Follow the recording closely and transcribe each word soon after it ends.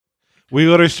We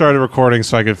literally started recording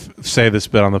so I could say this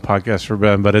bit on the podcast for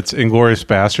Ben, but it's Inglourious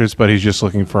Bastards, but he's just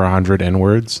looking for 100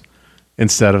 N-words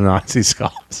instead of Nazi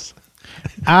skulls.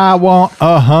 I want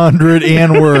 100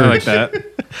 N-words. I like that.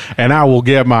 And I will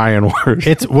get my N-word.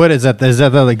 It's what is that? Is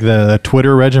that like the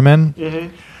Twitter regimen?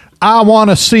 Mm-hmm. I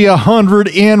want to see 100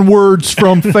 N-words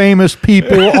from famous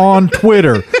people on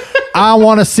Twitter. I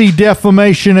want to see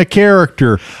defamation of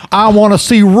character. I want to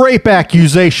see rape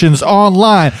accusations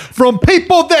online from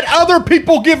people that other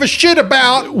people give a shit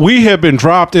about. We have been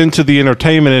dropped into the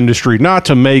entertainment industry not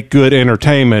to make good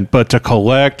entertainment, but to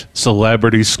collect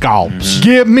celebrity scalps.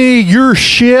 Give me your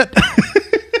shit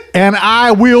and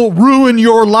I will ruin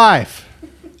your life.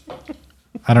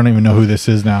 I don't even know who this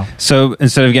is now. So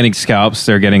instead of getting scalps,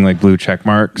 they're getting like blue check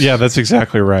marks. Yeah, that's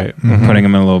exactly right. Putting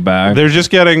them in a little bag. They're just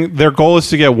getting, their goal is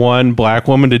to get one black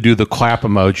woman to do the clap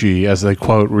emoji as they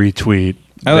quote retweet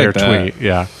I like their that. tweet.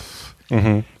 Yeah.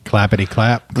 Clappity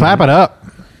clap. Clap it up,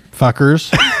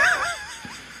 fuckers.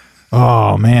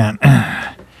 Oh man.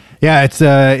 Yeah, it's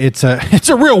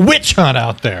a real witch hunt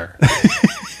out there.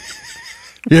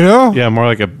 You know? Yeah, more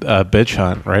like a bitch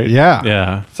hunt, right? Yeah.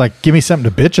 Yeah. It's like, give me something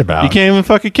to bitch about. You can't even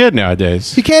fuck a kid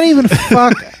nowadays. You can't even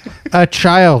fuck a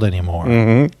child anymore.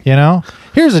 Mm-hmm. You know?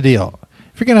 Here's the deal.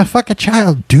 If you're going to fuck a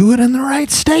child, do it in the right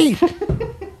state.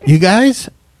 You guys?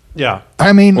 Yeah.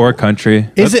 I mean, Or country.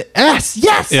 is it? Yes.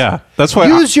 Yeah. That's why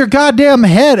Use your goddamn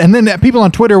head. And then people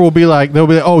on Twitter will be like, oh,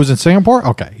 it was in Singapore?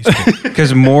 Okay. he's cool.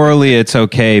 Because morally, it's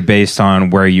okay based on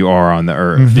where you are on the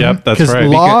earth. Yep, that's Because right.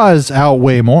 laws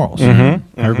outweigh morals.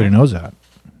 Everybody knows that.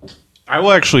 I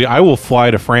will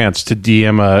fly to France to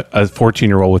DM a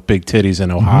 14-year-old with big titties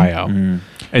in Ohio.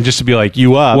 And just to be like,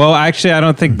 you up. Well, actually, I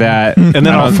don't think that. and then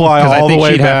I'll fly all the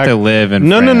way she'd back. have to live in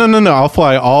No. France. I'll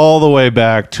fly all the way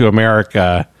back to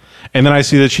America. And then I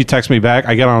see that she texts me back.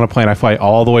 I get on a plane. I fly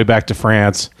all the way back to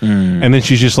France. And then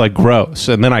she's just like, gross.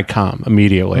 And then I come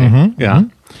immediately. Yeah.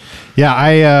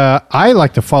 Yeah, I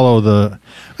like to follow the.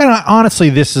 And honestly,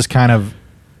 this is kind of,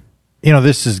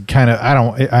 this is kind of. I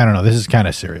don't know. This is kind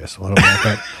of serious a little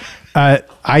bit, but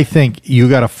I think you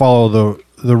got to follow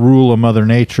the rule of Mother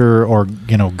Nature, or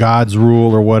God's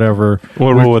rule, or whatever.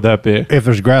 What rule would that be? If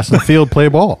there's grass in the field, play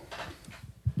ball.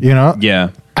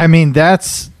 Yeah. I mean,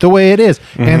 that's the way it is.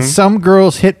 And some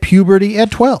girls hit puberty at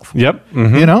 12. Yep.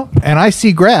 And I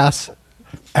see grass,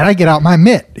 and I get out my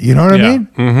mitt. You know what I mean?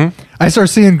 Mm-hmm. I start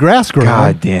seeing grass grow.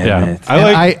 God damn Yeah. it.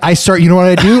 I start. You know what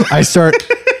I do? I start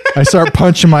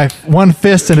punching my one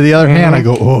fist into the other hand. I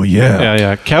go, oh yeah,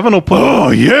 Yeah. Kevin will put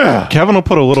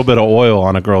a little bit of oil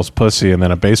on a girl's pussy and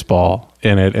then a baseball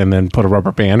in it, and then put a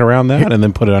rubber band around that, and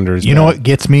then put it under his You know bed. what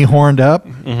gets me horned up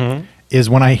is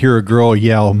when I hear a girl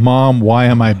yell, "Mom, why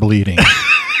am I bleeding?"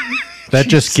 That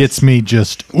just gets me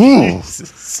just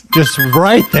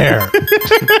right there.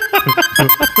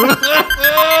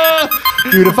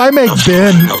 Dude, if I make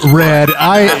Ben red,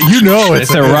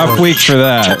 It's a rough week for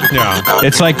that. Yeah.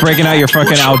 It's like breaking out your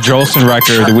fucking Al Jolson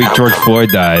record the week George Floyd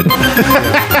died.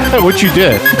 What you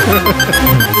did.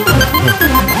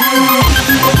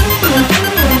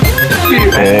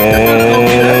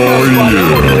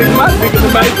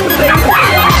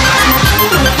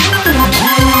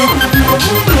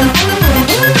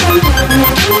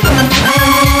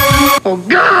 Oh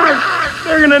God,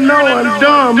 they're gonna know I'm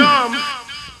dumb.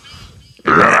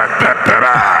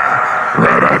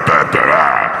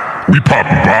 We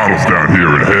popping bottles down here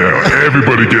in hell.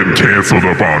 Everybody getting canceled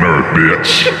up on Earth,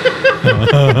 bitch.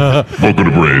 Welcome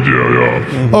to Brain Jail,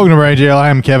 y'all. Welcome to Brain Jail. I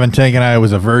am Kevin Tank, and I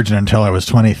was a virgin until I was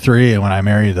 23, and when I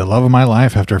married the love of my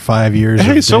life after 5 years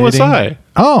Hey, of so was dating. I.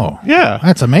 Oh. Yeah.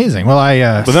 That's amazing. Well,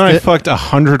 But then I fucked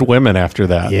 100 women after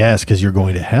that. Yes, because you're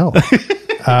going to hell.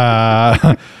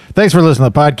 Thanks for listening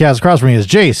to the podcast. Across from me is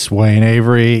Jace Wayne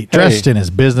Avery, dressed in his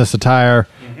business attire,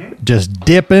 just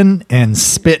dipping and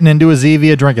spitting into a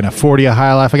Zevia, drinking a 40 of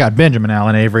High Life. I got Benjamin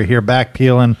Allen Avery here, back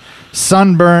peeling,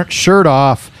 sunburnt, shirt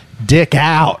off, dick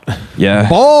out. Yeah.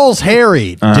 Balls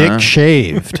hairy, dick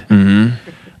shaved.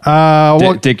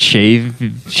 Dick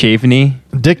Shaveney.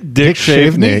 Dick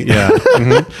Shaveney? Yeah.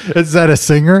 Is that a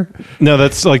singer? No,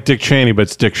 that's like Dick Cheney, but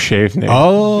it's Dick Shaveney.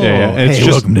 Oh, yeah. And hey,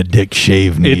 welcome to Dick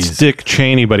Shaveney. It's Dick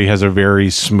Cheney, but he has a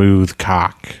very smooth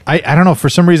cock. I don't know. For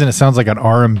some reason, it sounds like an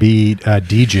R&B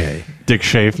DJ. Dick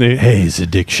Shaveney. Hey, it's a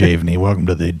Dick Shaveney. Welcome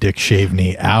to the Dick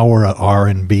Shaveney Hour of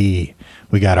R&B.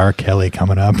 We got R. Kelly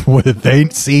coming up with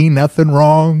 "Ain't Seen Nothing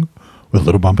Wrong" with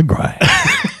Little Bump and Grind.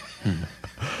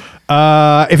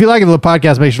 If you like the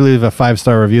podcast, make sure to leave a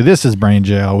 5-star review. This is Brain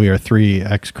Jail. We are 3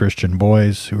 ex-Christian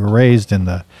boys who were raised in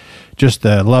the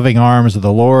loving arms of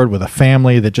the Lord, with a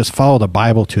family that just followed the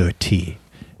Bible to a T,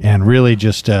 and really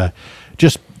just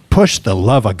pushed the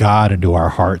love of God into our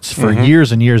hearts for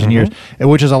years and years and years,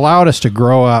 which has allowed us to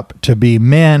grow up to be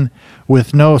men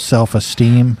with no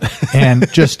self-esteem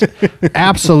and just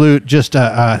absolute, just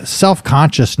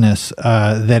self-consciousness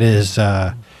that is,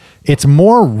 it's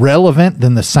more relevant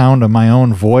than the sound of my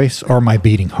own voice or my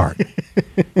beating heart.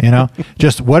 You know,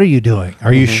 just what are you doing?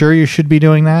 Are you sure you should be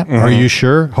doing that? Are you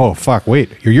sure? Oh, fuck, wait,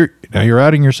 you're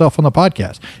outing yourself on the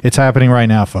podcast. It's happening right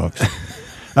now, folks.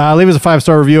 Leave us a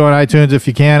 5-star review on iTunes if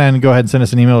you can, and go ahead and send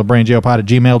us an email at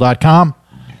brainjailpod@gmail.com.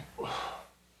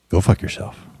 Go fuck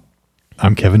yourself.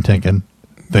 I'm Kevin Tinkin.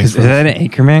 Thanks. Is that an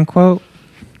Anchorman quote?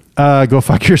 Go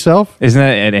fuck yourself. Isn't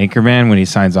that at Anchorman when he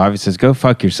signs off? He says, "Go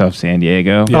fuck yourself, San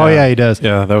Diego." Oh yeah, he does.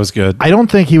 Yeah, that was good. I don't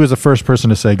think he was the first person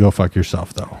to say "go fuck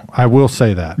yourself," though. I will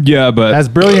say that. Yeah, but As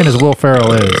brilliant as Will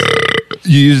Ferrell is,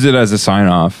 you used it as a sign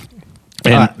off.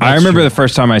 And That's I remember true. the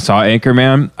first time I saw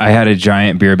Anchorman, I had a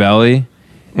giant beer belly.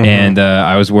 And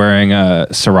I was wearing a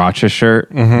Sriracha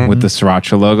shirt with the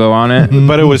Sriracha logo on it.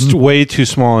 But it was way too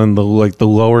small, and the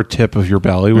lower tip of your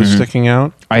belly was sticking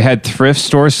out. I had thrift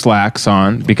store slacks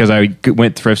on because I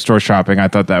went thrift store shopping. I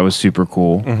thought that was super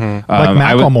cool. like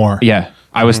I was- Macklemore. Yeah.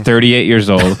 I was 38 years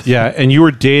old. Yeah, and you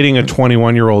were dating a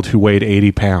 21-year-old who weighed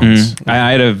 80 pounds. I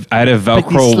had a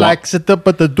Velcro slacks it up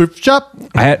at the thrift shop.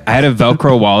 I had a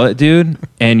Velcro wallet, dude.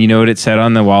 And you know what it said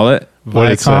on the wallet? What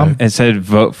did it say? Viacom? It said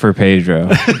 "Vote for Pedro."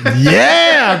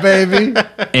 Yeah, baby.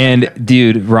 And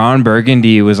dude, Ron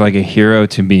Burgundy was like a hero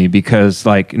to me because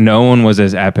like no one was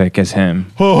as epic as him.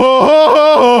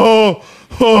 I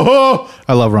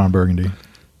love Ron Burgundy.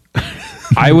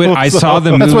 I saw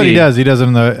the movie. That's what he does. He does it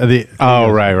in the. Oh,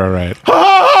 right.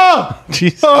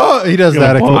 Jeez. Oh, he does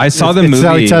that. I saw the It's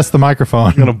how he movie. tests the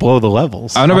microphone. Gonna blow the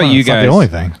levels. I don't know about you It's not guys. the only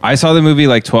thing. I saw the movie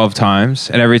like 12 times,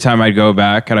 and every time I'd go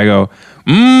back and I go,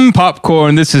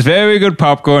 popcorn. This is very good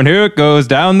popcorn. Here it goes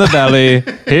down the belly.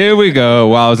 Here we go.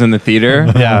 While I was in the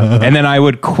theater. Yeah. And then I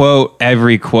would quote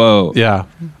every quote. Yeah.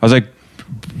 I was like,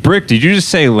 Brick, did you just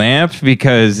say lamp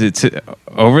because it's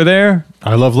over there?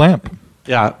 I love lamp.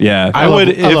 Yeah. Yeah. I love-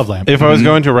 would. I love lamb. If I was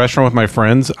going to a restaurant with my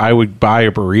friends, I would buy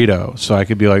a burrito so I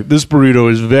could be like, "This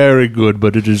burrito is very good,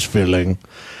 but it is filling,"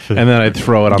 and then I'd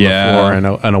throw it on Yeah. the floor,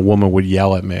 and a woman would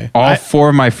yell at me. All four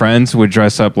of my friends would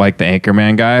dress up like the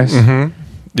Anchorman guys Yep.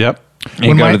 and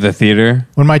When go my- to the theater.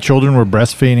 When my children were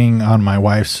breastfeeding on my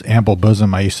wife's ample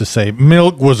bosom, I used to say,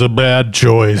 "Milk was a bad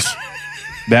choice."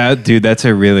 That's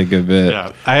a really good bit.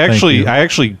 Yeah. you. I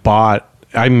actually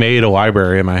made a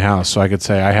library in my house, so I could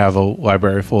say I have a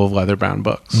library full of leather-bound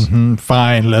books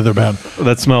Fine leather-bound.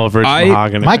 that smell of rich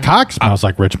mahogany. My cock smells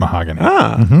like rich mahogany.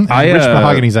 I, Rich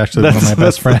Mahogany's actually one of my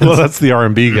best friends. Well, that's the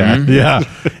R&B guy. Yeah.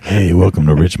 Hey, welcome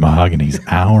to Rich Mahogany's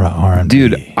Hour of R&B.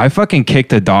 Dude, I fucking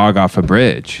kicked a dog off a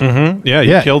bridge. Yeah,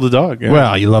 you Yeah. killed a dog. Yeah.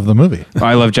 Well, you love the movie.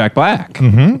 I love Jack Black.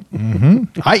 You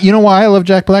know why I love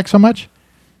Jack Black so much?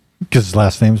 Because his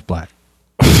last name's Black.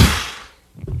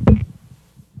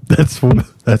 That's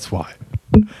why.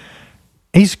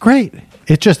 He's great.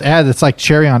 It just adds. It's like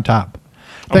cherry on top.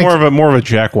 I'm Thanks. more of a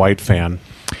Jack White fan.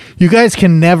 You guys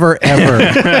can never ever.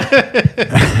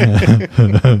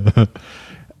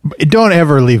 Don't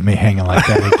ever leave me hanging like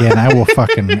that again. I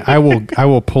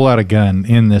will pull out a gun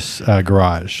in this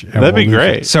garage. and That'd be we'll lose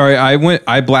great. it. Sorry,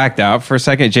 I blacked out for a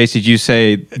second. Jace, did you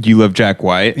say you love Jack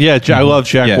White? Yeah, I love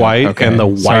Jack Yeah, White okay. and the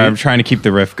white. Sorry, I'm trying to keep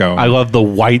the riff going. I love the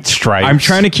white stripes. I'm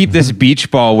trying to keep this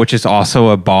beach ball, which is also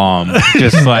a bomb,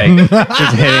 just hitting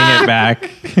it back.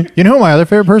 You know who my other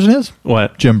favorite person is?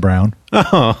 What? Jim Brown.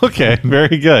 Oh, okay.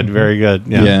 Very good. Very good.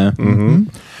 Yeah. Yeah.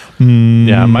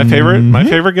 Yeah. My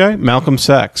favorite guy, Malcolm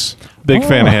Sex. Big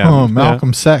fan of him. Oh,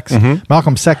 Malcolm Sex.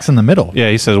 Malcolm Sex in the middle. Yeah,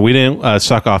 he says we didn't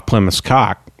suck off Plymouth's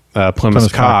cock.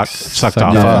 Plymouth's cock sucked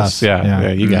off us.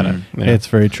 Yeah, you got it. Yeah. It's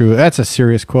very true. That's a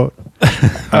serious quote.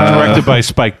 Directed by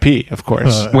Spike P, of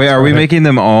course. Wait, are we making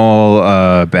them all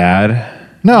bad?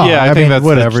 No, Yeah, I think mean, that's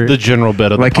whatever. the general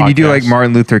bit of Like, the can you do podcast. like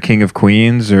Martin Luther King of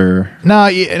Queens, or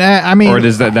I mean,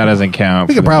 does that doesn't count?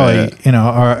 we for could the probably,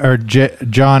 bit? or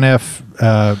John F.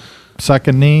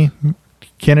 Sucking Knee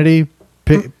Kennedy,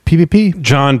 PvP.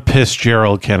 John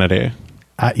Fitzgerald Kennedy.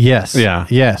 Yes. Yeah.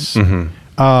 Yes.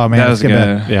 Oh man, That was it's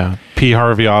gonna- good. Yeah. P.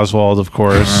 Harvey Oswald, of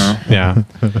course. Yeah.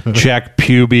 Jack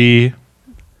Puby.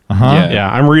 Yeah.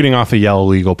 Yeah, I'm reading off a yellow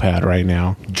legal pad right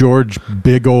now. George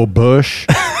Big Ol' Bush.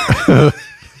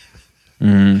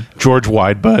 George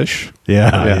Widebush.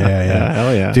 Yeah.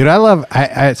 Hell yeah. Dude, I love.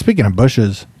 I speaking of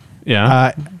bushes.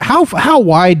 Yeah. How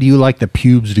wide do you like the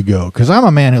pubes to go? Because I'm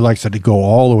a man who likes it to go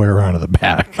all the way around to the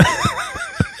back.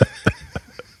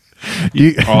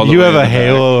 All the you way have to a the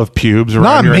halo of pubes around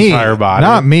Not your me, entire body.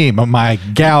 not me, but my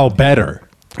gal better.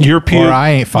 Your Or I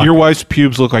ain't fucking. Your wife's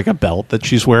pubes look like a belt that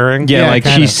she's wearing. Yeah, Yeah, like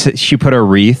kinda. she put a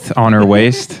wreath on her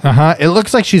waist. It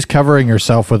looks like she's covering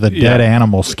herself with a dead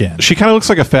animal skin. She kind of looks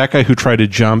like a fat guy who tried to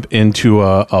jump into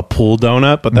a pool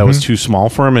donut, but that was too small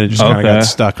for him, and it just kind of Okay. got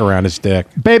stuck around his dick.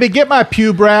 Baby, get my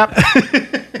pube wrap.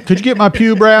 Could you get my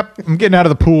pube wrap? I'm getting out of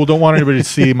the pool. Don't want anybody to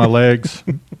see my legs.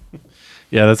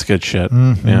 Yeah, that's good shit.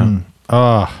 Mm-hmm.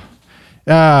 Yeah.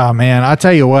 Oh man, I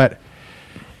tell you what.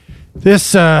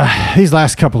 These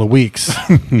last couple of weeks,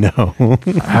 No,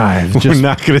 I've we're just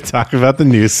not going to talk about the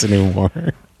news anymore.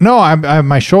 no.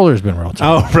 My shoulder's been real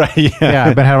tough. Oh, right. Yeah,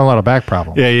 I've been having a lot of back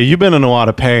problems. Yeah, you've been in a lot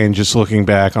of pain just looking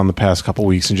back on the past couple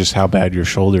weeks and just how bad your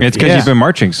shoulder It's is. because you've been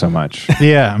marching so much.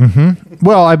 Yeah.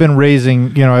 Well, I've been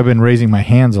raising my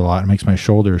hands a lot. It makes my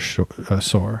shoulders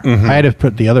sore. I had to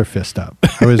put the other fist up.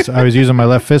 I was using my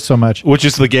left fist so much. Which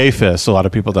is the gay fist. A lot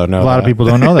of people don't know A lot of people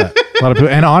don't know that. A lot of people,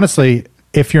 and honestly,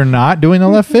 if you're not doing the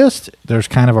left fist, there's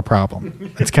kind of a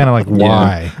problem. It's kind of like,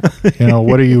 why?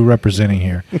 What are you representing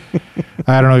here?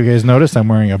 I don't know if you guys noticed, I'm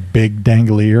wearing a big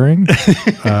dangly earring.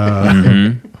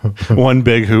 One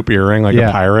big hoop earring like Yeah.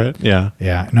 a pirate. Yeah.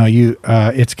 Yeah. No,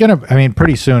 it's going to,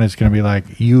 pretty soon it's going to be like,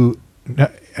 you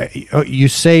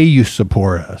say you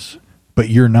support us, but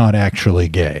you're not actually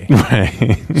gay.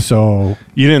 Right. So,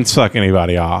 You didn't suck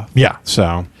anybody off. yeah.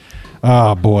 So,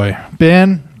 Oh, boy.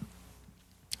 Ben,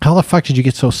 how the fuck did you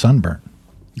get so sunburnt?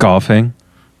 Golfing.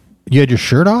 You had your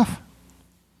shirt off?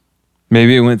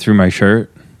 Maybe it went through my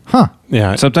shirt. Huh.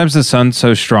 yeah. Sometimes the sun's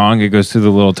so strong it goes through the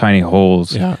little tiny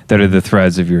holes Yeah. that are the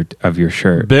threads of your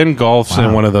shirt. Ben golfs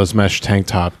in one of those mesh tank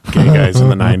top gay guys in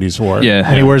the 90s wore. Yeah.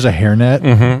 And he wears a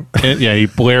hairnet. Yeah, he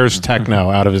blares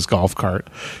techno out of his golf cart.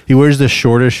 He wears the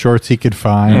shortest shorts he could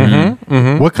find.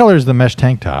 What color is the mesh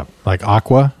tank top? Like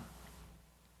aqua?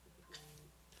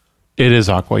 It is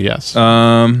aqua, yes.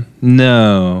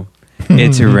 No.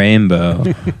 It's a rainbow.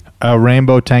 A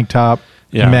rainbow tank top,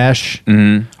 Yeah. mesh.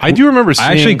 I do remember seeing...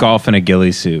 I actually golf in a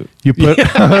ghillie suit. You put,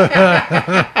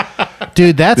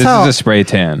 dude. That's This how. is a spray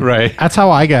tan. Right. That's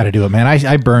how I got to do it, man.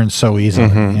 I burn so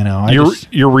easily.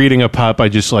 You're reading a putt by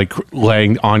just like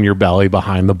laying on your belly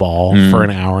behind the ball for an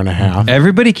hour and a half.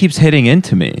 Everybody keeps hitting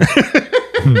into me.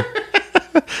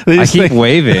 They I just keep think-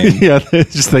 waving. Yeah, they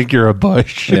just think you're a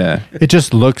bush. Yeah. It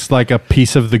just looks like a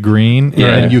piece of the green,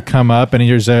 Yeah. and you come up, and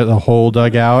there's the whole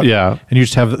dugout. Yeah. and you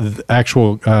just have the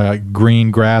actual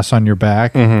green grass on your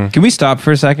back. Can we stop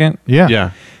for a second? Yeah,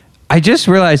 Yeah. I just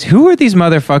realized who are these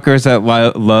motherfuckers that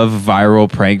love viral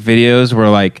prank videos where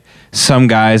like some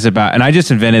guys about, and I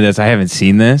just invented this. I haven't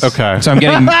seen this. Okay. So I'm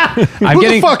getting, Who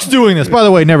the fuck's doing this? By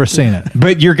the way, never seen it.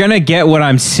 but you're going to get what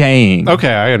I'm saying.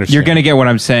 Okay, I understand. You're going to get what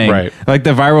I'm saying. Right. Like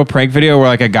the viral prank video where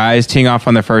like a guy is teeing off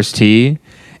on the first tee.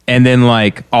 And then,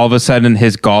 like, all of a sudden,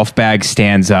 his golf bag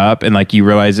stands up, and like you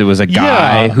realize it was a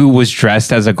guy Yeah. who was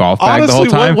dressed as a golf bag the whole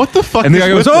Honestly, time. what the fuck And the is guy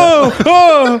goes, with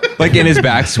 "Oh, like in his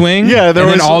backswing. Yeah, there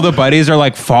and then was- all the buddies are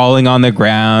like falling on the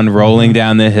ground, rolling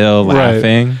down the hill,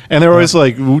 laughing. And they're always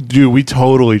like, dude, we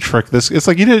totally tricked this. It's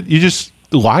like you just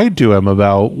lied to him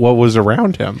about what was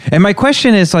around him. And my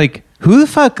question is like, who the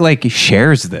fuck like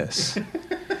shares this?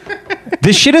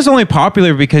 This shit is only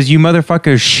popular because you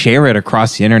motherfuckers share it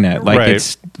across the internet. Like Right.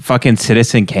 it's fucking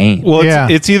Citizen Kane. Well, Yeah.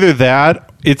 it's either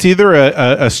that, it's either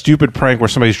a stupid prank where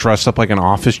somebody's dressed up like an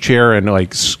office chair and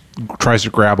like tries to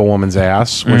grab a woman's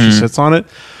ass when she sits on it,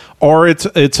 or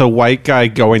it's a white guy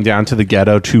going down to the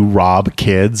ghetto to rob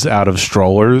kids out of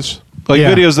strollers. Like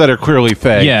Yeah. videos that are clearly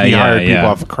fake. Yeah, he yeah, hired people yeah.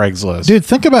 off of Craigslist. Dude,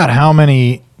 think about how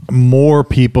many more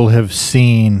people have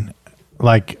seen,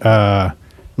 like,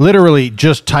 literally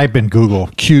just type in Google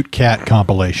cute cat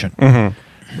compilation.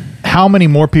 How many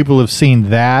more people have seen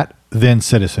that than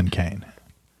Citizen Kane?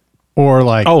 Or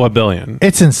like, Oh, 1 billion.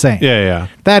 it's insane. Yeah, yeah.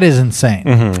 That is insane.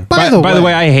 By the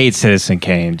way, I hate Citizen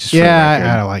Kane. Just for the yeah, record.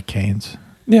 I like Kane's.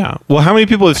 Yeah. Well, how many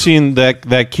people have seen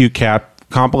that cute cat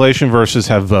compilation versus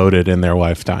have voted in their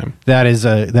lifetime? That is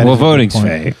a that Well, is a good voting's point.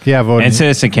 fake. Yeah, voting. And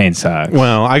Citizen Kane sucks.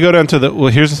 Well, I go down to the. Well,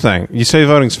 here's the thing. You say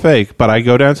voting's fake, but I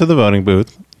go down to the voting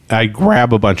booth. I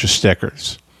grab a bunch of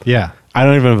stickers. yeah. I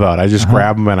don't even vote. I just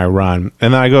grab them and I run.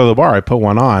 And then I go to the bar. I put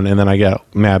one on, and then I get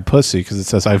mad pussy because it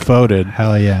says I voted.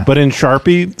 Hell yeah. But in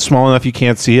Sharpie, small enough you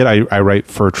can't see it, I write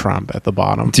for Trump at the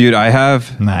bottom. Dude, I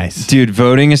have. Nice. Dude,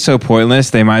 voting is so pointless.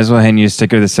 They might as well hand you a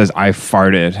sticker that says "I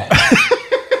farted."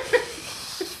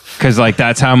 Because like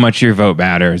that's how much your vote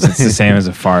matters. It's the same as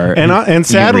a fart. And You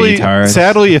sadly,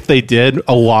 retards. if they did,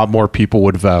 a lot more people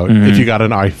would vote if you got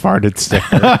an I farted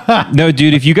sticker. No,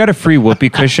 dude, if you got a free whoopee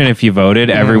cushion if you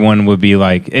voted, everyone would be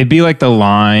like, it'd be like the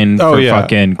line Oh, for yeah.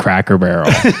 fucking Cracker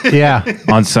Barrel Yeah.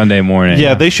 on Sunday morning.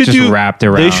 Yeah, they should just do wrapped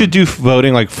around. They should do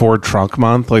voting like Ford Trunk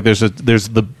Month. Like there's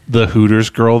the the Hooters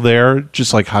girl there,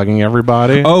 just like hugging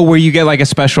everybody. Oh, where you get like a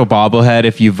special bobblehead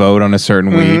if you vote on a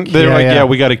certain week. They're like, yeah. yeah,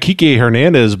 we got a Kike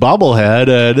Hernandez bobblehead,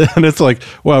 and it's like,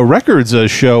 well, records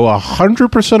show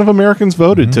 100% of Americans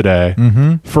voted today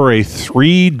for a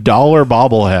 $3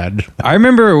 bobblehead. I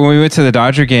remember when we went to the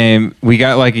Dodger game, we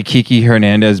got like a Kiki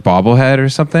Hernandez bobblehead or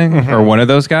something, or one of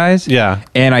those guys. Yeah.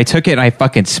 And I took it and I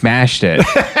fucking smashed it.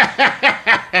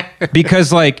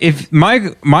 Because like if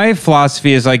my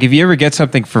philosophy is like if you ever get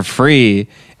something for free,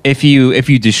 if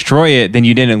you destroy it, then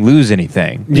you didn't lose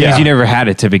anything because Yeah. you never had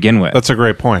it to begin with. That's a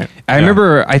great point. I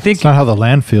remember. I think It's not how the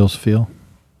landfills feel.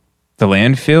 the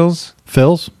land feels.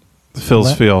 Phil's?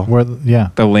 Phil's feel. Where, yeah.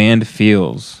 The land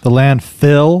feels. The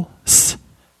landfill.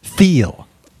 Feel.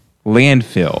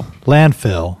 Landfill.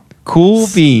 Landfill. Cool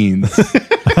beans.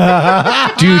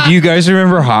 Dude, do you guys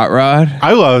remember Hot Rod?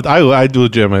 I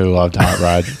legitimately loved Hot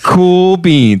Rod. Cool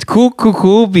beans.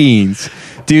 Cool beans.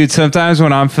 Dude, sometimes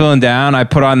when I'm feeling down, I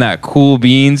put on that Cool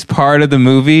Beans part of the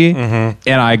movie, and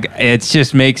it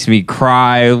just makes me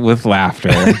cry with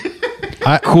laughter.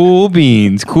 Cool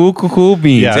beans. Cool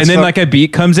beans. Yeah, and it's then not- like a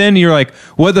beat comes in, and you're like,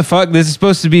 what the fuck? This is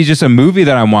supposed to be just a movie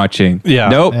that I'm watching. Yeah.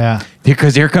 Nope. Yeah.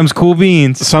 Because here comes Cool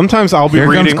Beans. Sometimes I'll be Here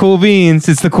reading. comes Cool Beans.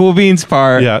 It's the Cool Beans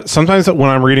part. Yeah, sometimes when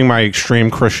I'm reading my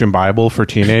extreme Christian Bible for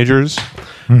teenagers,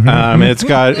 it's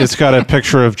got a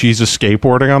picture of Jesus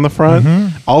skateboarding on the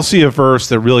front. I'll see a verse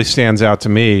that really stands out to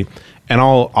me, and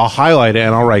I'll highlight it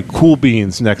and I'll write "cool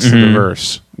beans" next to the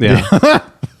verse. Yeah,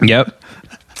 Yep.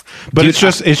 but it's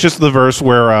just the verse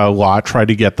where Lot tried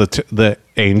to get the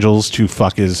angels to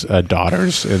fuck his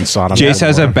daughters in Sodom. Jace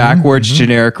has a Gomorrah. backwards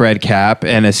generic red cap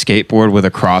and a skateboard with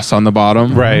a cross on the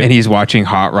bottom. Right. And he's watching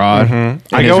Hot Rod in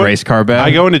his race car bed.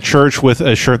 I go into church with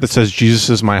a shirt that says "Jesus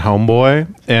is my homeboy,"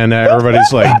 and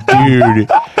everybody's like,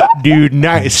 "Dude,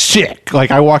 nice, sick." Like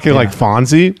I walk in like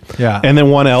Fonzie, Yeah. And then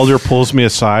one elder pulls me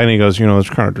aside and he goes, "It's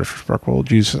kind of disrespectful,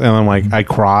 Jesus." And I'm like, I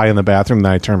cry in the bathroom, and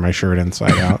then I turn my shirt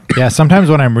inside out. Yeah, sometimes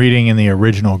when I'm reading in the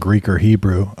original Greek or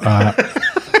Hebrew,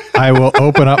 I will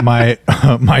open up my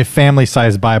my family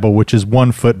size Bible, which is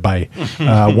 1 foot by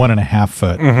 1.5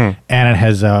 foot, and it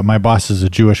has my boss is a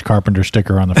Jewish carpenter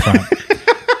sticker on the front.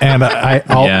 And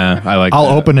I'll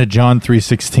open to John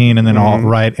 3:16, and then I'll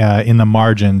write in the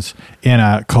margins in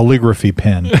a calligraphy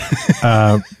pen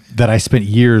that I spent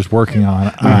years working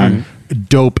on.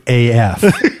 Dope AF.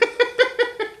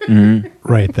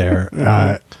 Right there.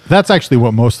 That's actually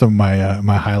what most of my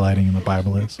my highlighting in the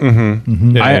Bible is.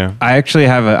 Yeah. I actually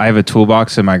have a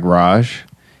toolbox in my garage,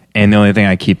 and the only thing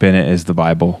I keep in it is the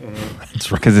Bible.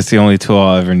 Because it's the only tool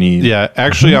I'll ever need. Yeah,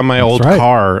 actually, on my old right.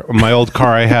 car,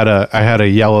 I had a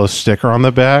yellow sticker on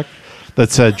the back that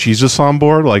said Jesus on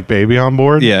board, like baby on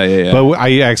board. Yeah. But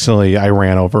I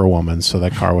ran over a woman, so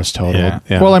that car was totaled. Yeah.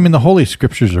 Yeah. Well, I mean, the Holy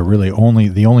Scriptures are really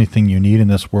the only thing you need in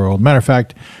this world. Matter of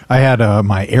fact, I had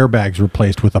my airbags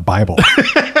replaced with a Bible,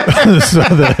 so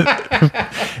that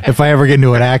if I ever get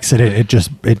into an accident,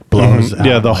 it blows.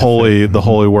 yeah, out the of my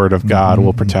holy word of God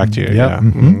will protect you. Yep.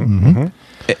 Yeah.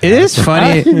 It is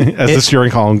funny. As the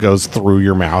steering column goes through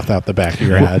your mouth out the back of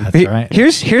your head. That's right.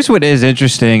 Here's what is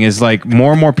interesting is like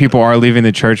more and more people are leaving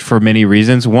the church for many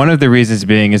reasons. One of the reasons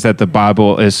being is that the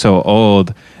Bible is so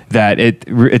old that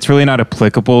it's really not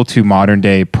applicable to modern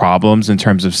day problems in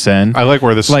terms of sin. I like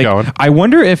where this is going. I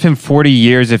wonder if in 40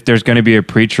 years, if there's going to be a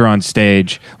preacher on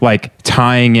stage, like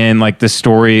tying in like the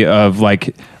story of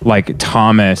like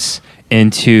Thomas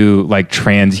into like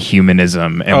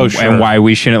transhumanism and why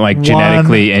we shouldn't like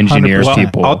genetically engineer 100%.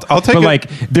 people. I'll take but it- like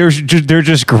they're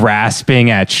just grasping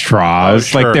at straws. Oh,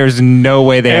 sure. Like there's no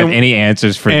way they have And- any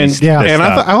answers for And these. Yeah. this and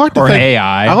stuff. I like to or think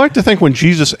AI. I like to think when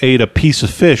Jesus ate a piece of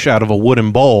fish out of a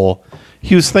wooden bowl,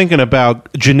 he was thinking about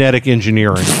genetic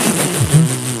engineering.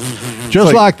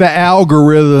 Just like the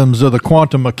algorithms of the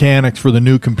quantum mechanics for the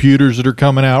new computers that are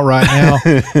coming out right now,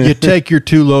 you take your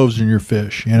 2 loaves and your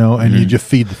fish, and you just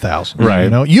feed the thousands.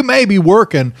 Right. You may be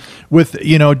working with,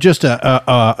 just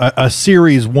a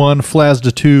Series 1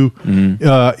 FLASDA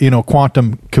 2,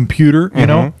 quantum computer.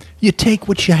 You take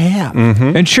what you have.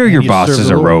 And sure, your you boss serve is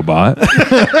the a Lord. robot.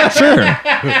 Sure.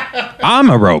 I'm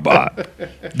a robot.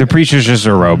 The preacher's just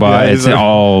a robot.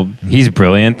 Yeah, He's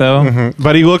brilliant though.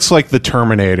 But he looks like the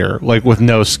Terminator, like with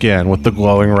no skin, with the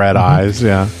glowing red eyes.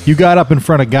 Yeah. You got up in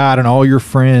front of God and all your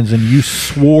friends, and you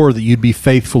swore that you'd be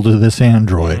faithful to this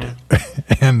android.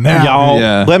 And now, Y'all,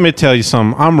 Yeah. let me tell you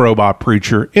something. I'm Robot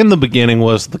Preacher. In the beginning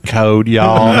was the code,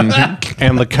 y'all.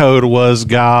 And the code was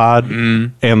God.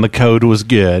 And the code was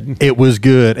good. it was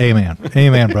good. Amen.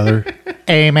 Amen, brother.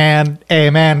 Amen.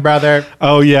 Amen, brother.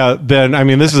 Oh, yeah, Ben. I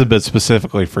mean, this is a bit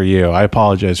specifically for you. I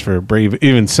apologize for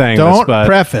even saying this, Don't but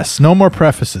preface. No more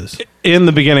prefaces. in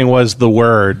the beginning was the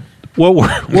Word, What word?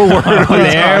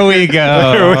 There we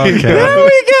go. There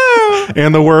we go.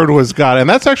 And the word was God, and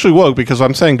that's actually woke because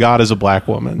I'm saying God is a black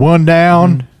woman. 1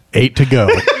 down, 8 to go.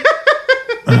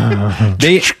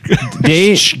 They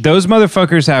those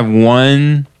motherfuckers have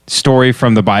one story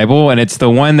from the Bible, and it's the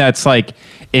one that's like,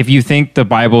 if you think the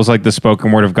Bible's like the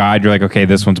spoken word of God, you're like, okay,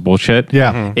 this one's bullshit.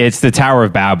 Yeah. Mhm. It's the Tower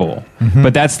of Babel.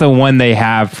 But that's the one they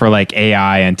have for like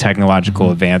AI and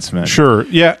technological advancement. Sure.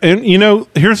 Yeah. And,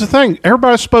 here's the thing.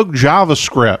 Everybody spoke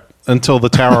JavaScript until the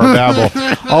Tower of Babel.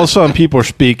 All of a sudden, people are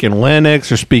speaking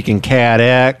Linux or speaking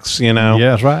CAT-X, Yeah,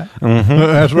 that's right.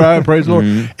 That's right. Praise the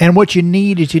Lord. And what you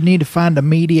need is to find a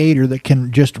mediator that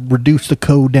can just reduce the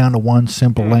code down to one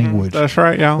simple language. That's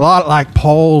right, A yeah. lot like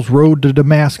Paul's road to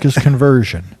Damascus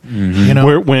conversion.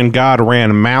 When God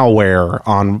ran malware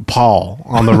on Paul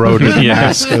on the road to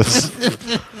Damascus.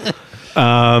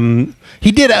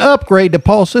 He did an upgrade to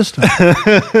Paul's system.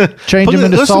 Change him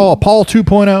into listen, Saul, Paul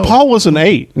 2.0. Paul was an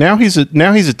 8. Now he's a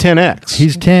 10X.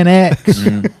 He's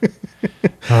 10X.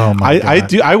 Oh my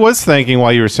God. I was thinking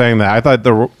while you were saying that, I thought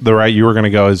the right you were going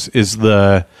to go is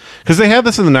the, because they had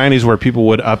this in the 90s where people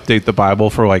would update the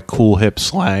Bible for like cool hip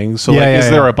slang. So is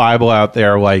there a Bible out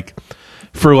there like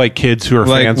for like kids who are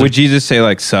Like, fans? would Jesus say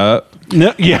like sup?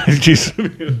 No, yeah, Jesus.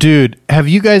 Dude, have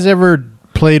you guys ever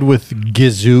played with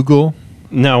Gazoogle?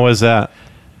 No, what is that?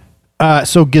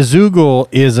 So Gazoogle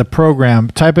is a program.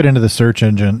 Type it into the search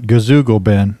engine. Gazoogle,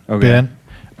 Ben. Okay.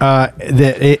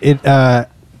 Ben.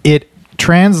 It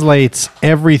translates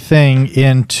everything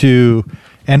into,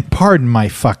 and pardon my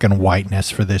fucking whiteness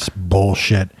for this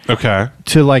bullshit, Okay.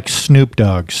 to like Snoop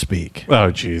Dogg speak.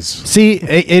 Oh, jeez. See,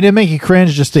 it'd make you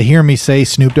cringe just to hear me say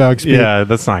Snoop Dogg speak. Yeah,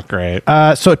 that's not great.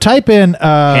 So type in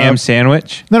Ham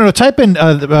sandwich? No, type in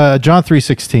John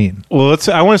 3:16. Well,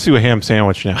 I want to see what ham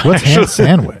sandwich now. What's ham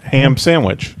sandwich? Ham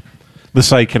sandwich. The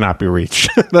site cannot be reached.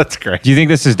 That's great. Do you think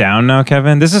this is down now,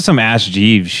 Kevin? This is some Ask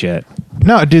Jeeves shit.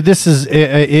 No, dude, this is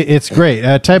it's great.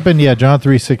 Type in John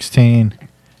 3:16.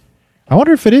 I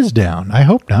wonder if it is down. I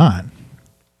hope not.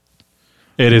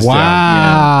 It is down.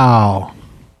 Wow.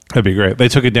 That'd be great. They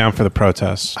took it down for the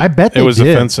protests. I bet it they was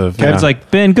did. offensive. Kevin's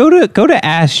like, Ben, go to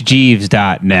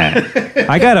AskJeeves.net.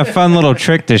 I got a fun little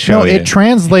trick to show No, you. it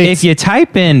translates. If you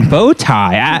type in bow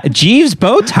tie, Jeeves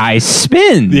bow tie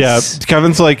spins. yeah,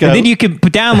 Kevin's like, And then you can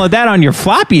download that on your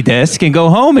floppy disk and go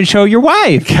home and show your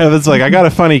wife. Kevin's like, I got a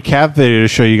funny cat video to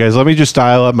show you guys. Let me just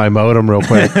dial up my modem real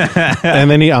quick. And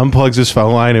then he unplugs his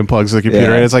phone line and plugs the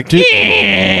computer. Yeah. And it's like,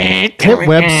 hit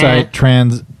website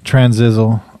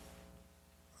Transizzle.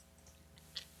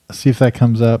 See if that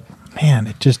comes up. Man,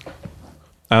 it just.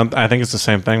 I think it's the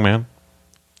same thing, man.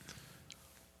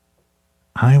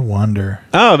 I wonder.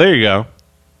 Oh, there you go.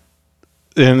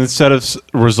 And instead of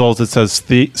results, it says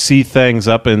see things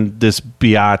up in this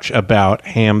biatch about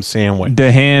ham sandwich.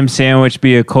 The ham sandwich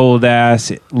be a cold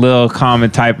ass little common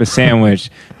type of sandwich.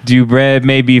 Do bread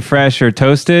may be fresh or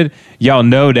toasted? Y'all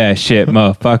know that shit,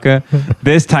 motherfucker.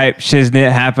 This type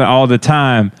shiznit happen all the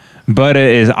time. Butter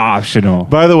is optional.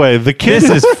 By the way, the kid This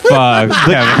is fucked.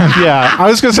 Kevin. yeah, I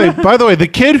was going to say, by the way, the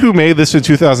kid who made this in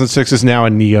 2006 is now a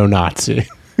neo-Nazi.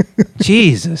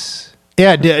 Jesus.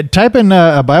 Yeah, type in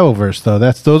a Bible verse though.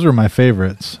 Those are my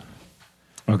favorites.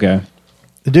 Okay.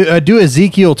 Do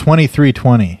Ezekiel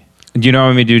 23:20. Do you know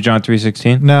what we do, John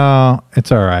 3:16? No,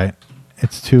 it's all right.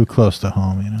 It's too close to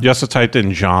home, you know. You also typed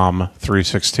in Jom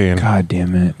 3:16. God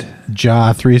damn it.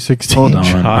 Jah 3:16. Hold on.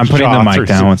 I'm putting the mic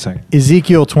down 1 second.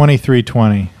 Ezekiel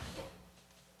 23:20.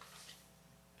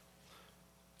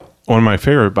 One of my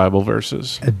favorite Bible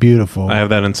verses. Beautiful. I have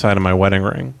that inside of my wedding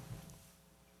ring.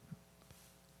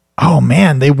 Oh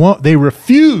man, they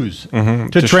refuse to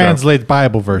to translate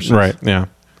Bible verses. Right, yeah.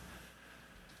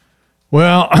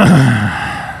 Well,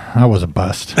 I was a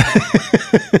bust.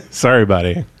 Sorry,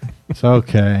 buddy. It's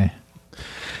okay.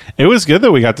 It was good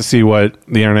that we got to see what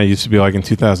the internet used to be like in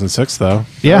 2006, though.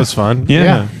 Yeah. That was fun.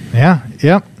 Yeah.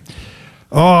 Yep.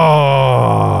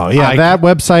 Oh, yeah. That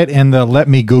website and the Let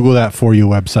Me Google That For You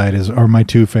website are my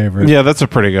two favorites. Yeah, that's a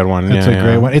pretty good one. That's a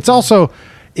great one. It's also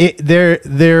there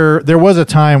was a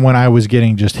time when I was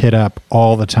getting just hit up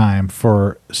all the time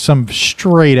for some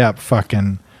straight up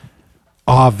fucking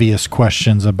obvious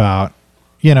questions about,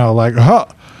 like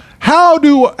how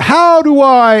do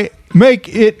I make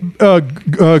it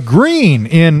green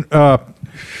in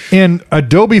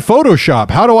Adobe Photoshop?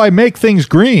 How do I make things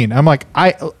green? I'm like,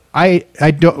 I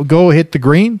don't go hit the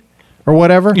green or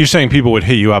whatever. You're saying people would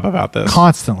hit you up about this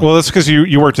Constantly. Well, that's because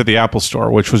you worked at the Apple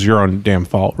Store, which was your own damn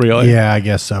fault, really. Yeah, I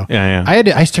guess so. Yeah. I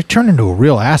turn into a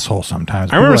real asshole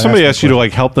sometimes. I remember People somebody ask me asked you to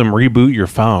like help them reboot your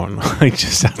phone, like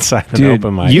just outside an Dude,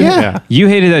 open mic. you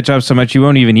hated that job so much you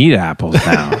won't even eat apples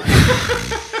now.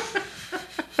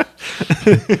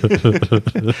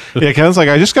 Yeah, Kevin's like,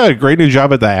 I just got a great new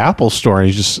job at the Apple store. And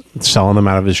he's just selling them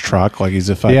out of his truck like he's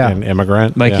a fucking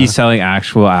immigrant. Like yeah. he's selling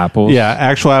actual apples. Yeah,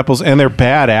 actual apples, and they're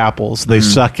bad apples. They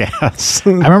suck ass. I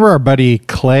remember our buddy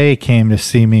Clay came to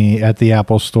see me at the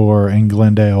Apple store in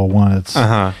Glendale once,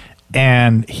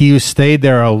 and he stayed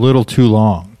there a little too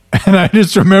long. And I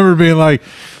just remember being like,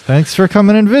 "Thanks for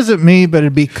coming and visit me, but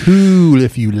it'd be cool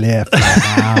if you left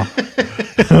right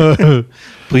now."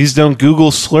 Please don't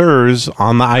Google slurs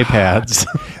on the iPads.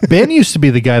 Ben used to be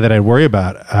the guy that I'd worry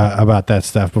about that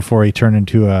stuff before he turned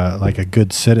into a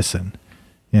good citizen.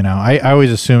 You know, I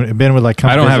always assumed Ben would like come.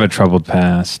 I don't have a troubled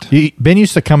past. Ben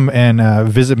used to come and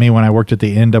visit me when I worked at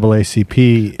the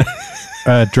NAACP,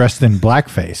 dressed in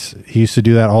blackface. He used to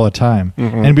do that all the time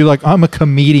and be like, "I'm a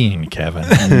comedian, Kevin."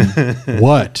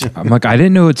 What? I'm like, I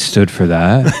didn't know it stood for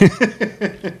that.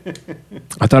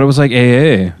 I thought it was like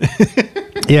AA.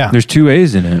 Yeah, There's 2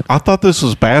 A's in it. I thought this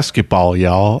was basketball,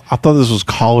 y'all. I thought this was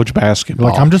college basketball.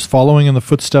 like I'm just following in the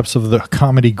footsteps of the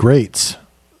comedy greats.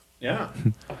 yeah.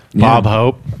 Bob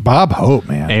Hope, Bob Hope,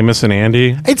 man. Amos and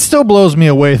Andy. It still blows me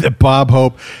away that Bob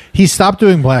Hope, he stopped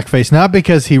doing blackface, not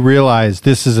because he realized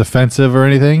this is offensive or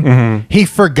anything. He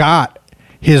forgot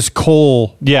his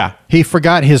coal. Yeah. He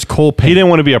forgot his coal paint. He didn't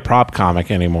want to be a prop comic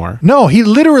anymore. No, he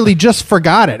literally just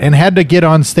forgot it and had to get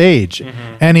on stage.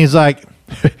 And he's like,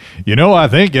 I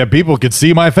think people could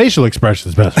see my facial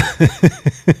expressions better.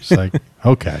 It's like,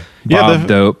 okay. Bob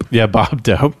Dope. Yeah, Bob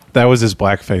Dope. That was his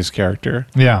blackface character.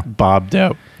 Yeah. Bob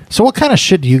Dope. So what kind of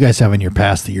shit do you guys have in your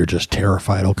past that you're just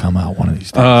terrified will come out one of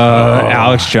these days?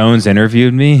 Alex Jones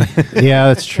interviewed me. Yeah,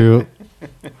 that's true.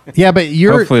 Yeah, but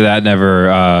Hopefully that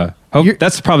never...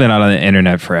 that's probably not on the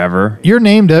internet forever. your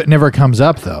name never comes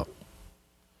up, though.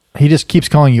 He just keeps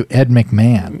calling you Ed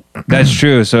McMahon. That's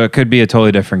true. So it could be a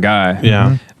totally different guy.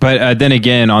 Yeah. But then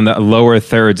again, on the lower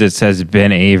thirds, it says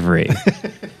Ben Avery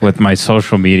with my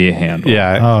social media handle.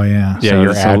 Yeah. Oh, yeah. Yeah, So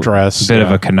your it's address. A bit of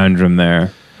yeah. a conundrum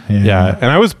there. Yeah, and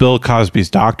I was Bill Cosby's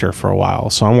doctor for a while,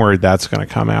 so I'm worried that's going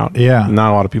to come out. Yeah.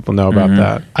 Not a lot of people know about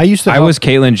that. I used to I was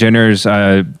Caitlyn Jenner's.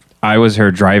 I was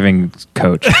her driving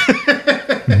coach.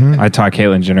 I taught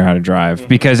Caitlyn Jenner how to drive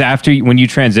because when you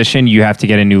transition, you have to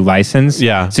get a new license.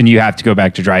 Yeah. So you have to go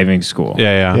back to driving school.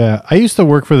 Yeah. Yeah, I used to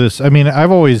work for this. I mean, I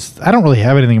don't really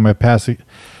have anything in my past.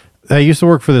 I used to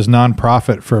work for this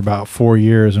nonprofit for about 4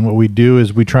 years, and what we do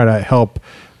is we try to help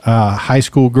high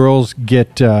school girls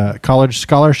get college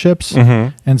scholarships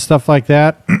and stuff like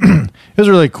that. It was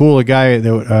really cool. A guy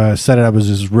that set it up was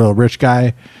this real rich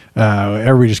guy.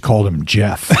 Everybody just called him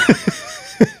Jeff.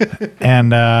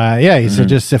 And he said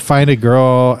just to find a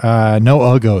girl, no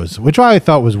uggos, which I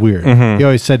thought was weird. He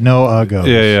always said no uggos.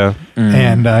 Yeah.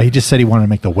 And he just said he wanted to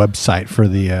make the website for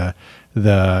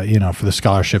for the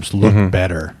scholarships look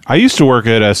better. I used to work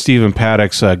at Stephen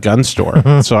Paddock's gun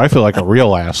store, so I feel like a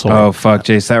real asshole. Oh, fuck,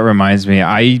 Jace. That reminds me.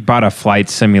 I bought a flight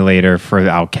simulator for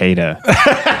Al Qaeda.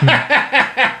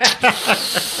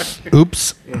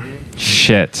 Oops.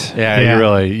 Shit. Yeah, Yeah.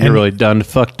 you're really done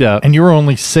fucked up. And you were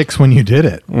only 6 when you did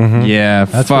it. Yeah,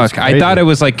 That's what's fuck. I thought crazy. it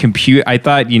was like compute. I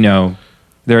thought,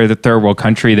 they're the third world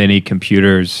country. They need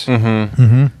computers.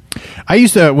 I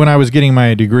used to, when I was getting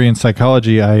my degree in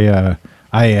psychology, I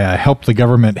helped the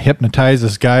government hypnotize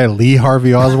this guy, Lee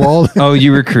Harvey Oswald. Oh,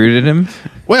 you recruited him?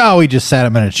 Well, we just sat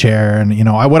him in a chair, and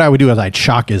what I would do is I'd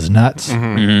shock his nuts,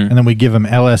 and then we'd give him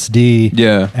LSD,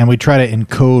 Yeah. and we'd try to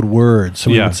encode words.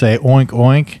 So we Yeah. would say oink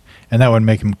oink, and that would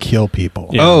make him kill people.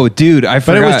 Yeah. Oh, dude, I But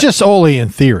forgot. it was just only in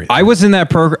theory. I was in that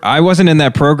program. I wasn't in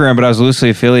that program, but I was loosely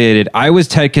affiliated. I was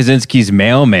Ted Kaczynski's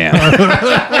mailman.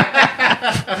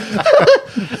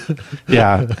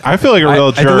 Yeah, I feel like a real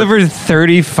I jerk. delivered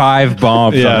 35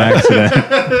 bombs Yeah. on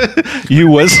accident, You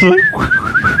was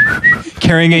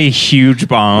carrying a huge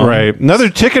bomb. right. Another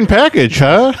chicken package,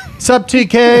 huh? What's up,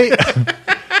 TK?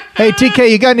 Hey, TK,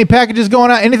 you got any packages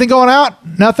going out? Anything going out?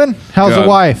 Nothing? How's the God.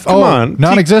 wife? Come on.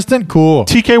 Non-existent? Cool.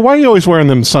 TK, why are you always wearing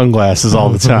them sunglasses all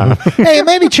the time? Hey,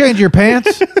 maybe change your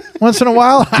pants once in a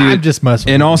while. I'm just messing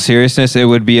with In you. all seriousness, it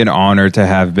would be an honor to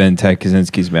have been Ted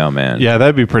Kaczynski's mailman. Yeah,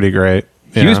 that'd be pretty great.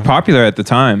 He was popular at the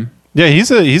time. Yeah, he's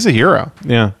a hero.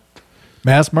 Yeah.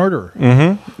 Mass murderer.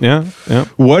 Yeah.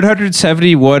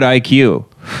 170 what IQ?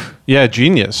 Yeah,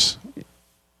 genius.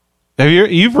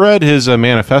 You've read his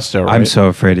manifesto, right? I'm so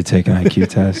afraid to take an IQ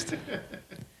test.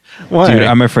 Why? Dude,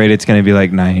 I'm afraid it's going to be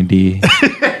like 90.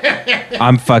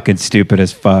 I'm fucking stupid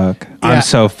as fuck. Yeah. I'm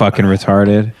so fucking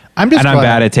retarded. I'm just and I'm glad-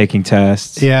 bad at taking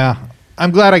tests. Yeah.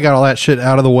 I'm glad I got all that shit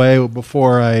out of the way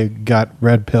before I got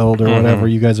red pilled or whatever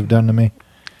you guys have done to me.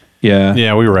 Yeah.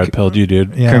 Yeah, we red pilled you,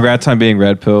 dude. Yeah. Congrats on being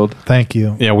red pilled. Thank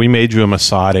you. Yeah, we made you a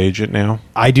Mossad agent now.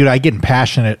 I get in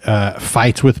passionate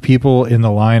fights with people in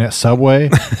the line at Subway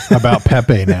about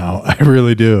Pepe now. I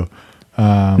really do.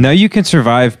 Now you can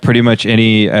survive pretty much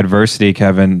any adversity,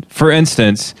 Kevin. For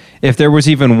instance, if there was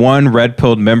even one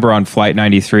red-pilled member on Flight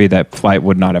 93, that flight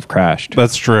would not have crashed.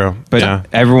 That's true. But yeah.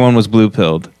 everyone was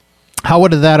blue-pilled. How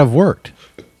would that have worked?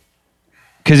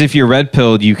 Because if you're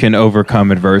red-pilled, you can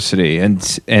overcome adversity,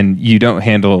 and you don't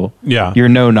handle. Yeah. You're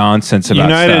no nonsense about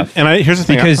United, stuff. and here's the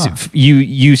thing. Because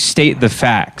you state the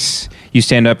facts. You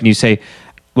stand up and you say,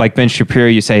 like Ben Shapiro,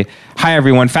 you say, "Hi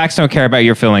everyone, facts don't care about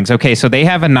your feelings." Okay, so they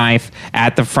have a knife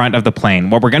at the front of the plane.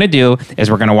 What we're going to do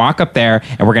is we're going to walk up there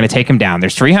and we're going to take him down.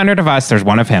 There's 300 of us. There's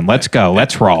one of him. Let's go.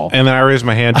 Let's roll. And then I raised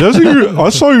my hand. I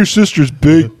saw your sister's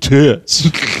big tits.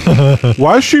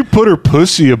 Why she put her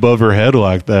pussy above her head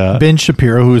like that? Ben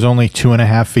Shapiro, who's only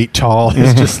 2.5 feet tall,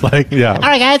 is just like, Yeah. all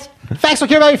right, guys, facts don't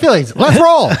care about your feelings. Let's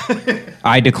roll.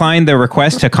 I declined the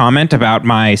request to comment about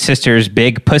my sister's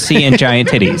big pussy and giant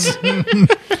titties.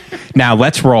 Now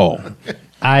let's roll.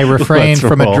 I refrained Let's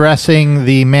from roll. addressing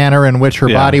the manner in which her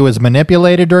Yeah. body was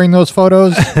manipulated during those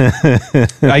photos.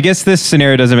 I guess this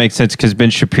scenario doesn't make sense because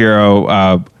Ben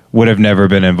Shapiro would have never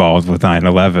been involved with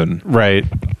 9/11. Right.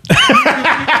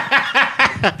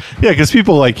 Yeah, because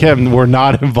people like him were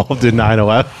not involved in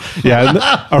 9/11. Yeah, and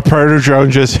our Predator drone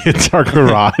just hits our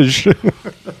garage.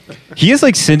 He has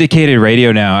like syndicated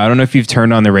radio now. I don't know if you've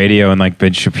turned on the radio and like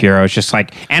Ben Shapiro is just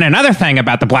like, and another thing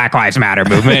about the Black Lives Matter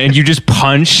movement, and you just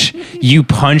punch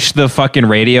the fucking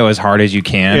radio as hard as you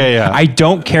can. Yeah. I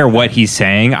don't care what he's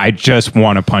saying. I just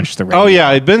want to punch the radio. Oh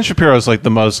yeah, Ben Shapiro's like the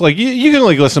most like you can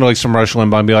like listen to like some Rush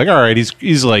Limbaugh and be like, all right,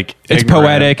 he's like It's ignorant.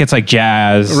 poetic. It's like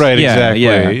jazz. Right, Yeah,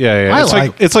 exactly. Yeah. I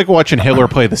It's like watching Hitler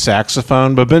play the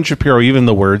saxophone, but Ben Shapiro, even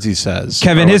the words he says.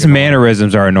 Kevin, are his like,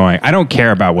 mannerisms are annoying. I don't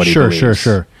care about what he believes.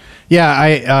 Sure. Yeah,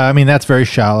 I mean, that's very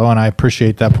shallow, and I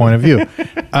appreciate that point of view.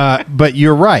 But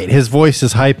you're right. His voice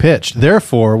is high-pitched.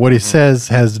 Therefore, what he says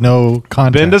has no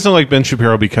context. Ben doesn't like Ben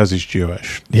Shapiro because he's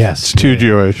Jewish. Yes. It's too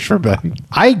Jewish for Ben.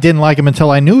 I didn't like him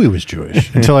until I knew he was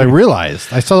Jewish, until I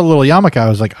realized. I saw the little yarmulke. I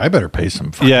was like, I better pay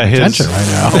some fucking attention right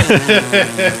now.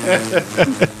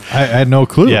 I had no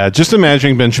clue. Yeah, just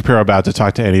imagining Ben Shapiro about to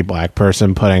talk to any black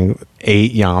person putting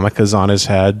 8 yarmulkes on his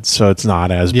head so it's not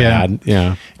as Yeah. bad.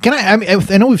 Yeah. Can I mean,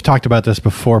 I know we've talked about this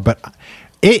before, but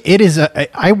it is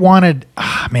I wanted,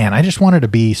 I just wanted to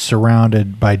be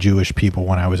surrounded by Jewish people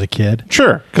when I was a kid.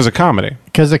 Sure, because of comedy.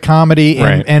 Because of comedy and,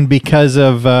 Right. and because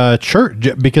of church,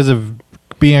 because of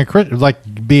being a Christian,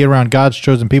 like being around God's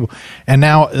chosen people. And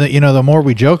now, the more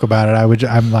we joke about it,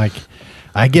 I'm like,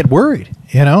 I get worried,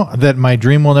 that my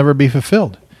dream will never be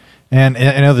fulfilled. And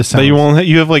I know this sounds, But you won't.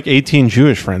 You have like 18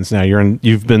 Jewish friends now.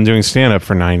 You've been doing stand up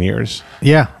for 9 years.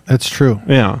 yeah, that's true.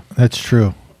 Yeah. That's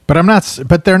true. But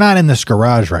but they're not in this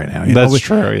garage right now. That's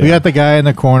true, We yeah. got the guy in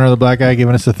the corner, the black guy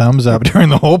giving us a thumbs up during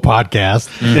the whole podcast.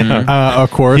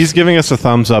 Of course. He's giving us a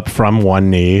thumbs up from one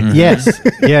knee. yes.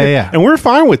 Yeah. And we're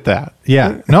fine with that.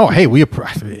 Yeah. No, hey,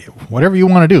 whatever you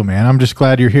want to do, man. I'm just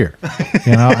glad you're here.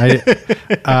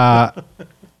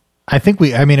 I think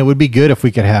it would be good if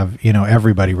we could have,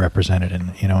 everybody represented in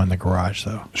the garage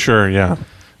though. Sure, yeah.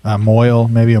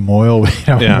 Maybe a Moyle,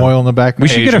 Yeah. Moyle in the back. We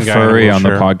should get a Asian guy in a furry on the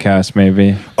wheelchair. podcast,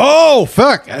 maybe. Oh,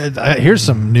 fuck. Here's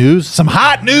some news, some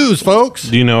hot news, folks.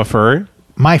 Do you know a furry?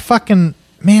 My kids,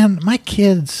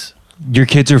 Your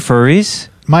kids are furries?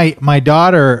 my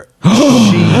daughter,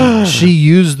 she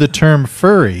used the term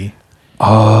furry.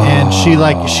 Oh. And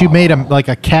she made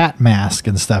a cat mask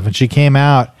and stuff. And she came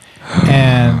out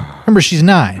and remember, she's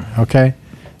 9. Okay.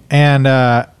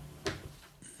 And,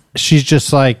 she's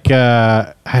just like,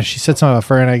 she said something about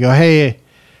furry and I go, hey,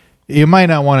 you might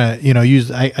not want to,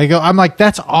 use, I'm like,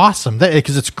 that's awesome.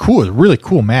 Cause it's cool. It's a really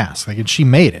cool mask. Like, and she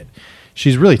made it.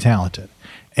 She's really talented.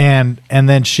 And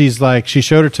then she's like, she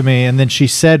showed it to me and then she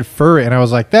said furry. And I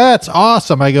was like, that's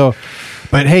awesome. I go,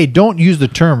 but hey, don't use the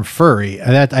term furry.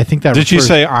 I think that Did she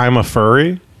say I'm a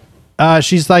furry?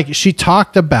 she's like, she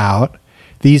talked about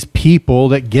these people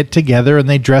that get together and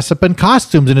they dress up in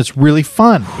costumes and it's really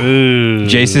fun.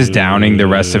 Jace is downing the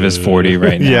rest of his 40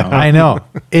 right now. Yeah. I know.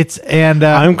 It's and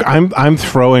I'm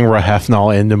throwing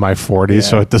Rohypnol into my 40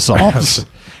 so it dissolves.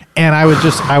 and I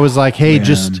was like, hey,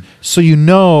 just so you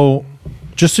know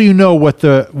what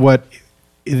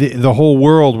the whole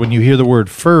world, when you hear the word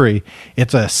furry,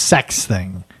 it's a sex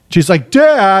thing. She's like,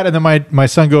 Dad, and then my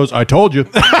son goes, I told you.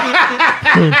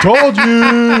 I told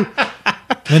you.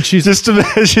 And she's Just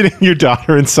imagining your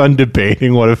daughter and son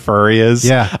debating what a furry is.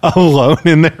 Yeah. Alone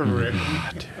in their room.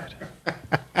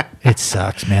 It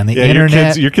sucks, man. The Yeah,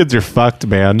 internet, your kids are fucked,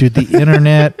 man. dude. The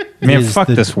internet, Man, is fuck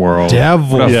the this world.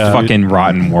 Devil. What a Yeah. fucking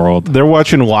rotten world. They're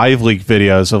watching live leak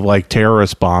videos of like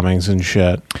terrorist bombings and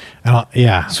shit.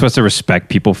 Yeah. Supposed to respect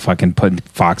people fucking putting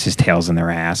foxes' tails in their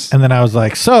ass. And then I was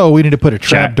like, so we need to put a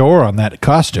trap Chat. door on that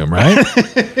costume, right?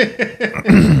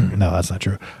 No, that's not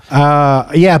true.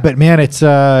 Yeah, but man,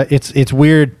 it's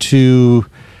weird to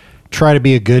try to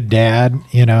be a good dad,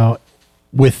 you know,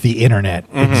 with the internet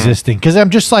existing. Because I'm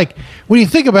just like, when you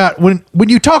think about when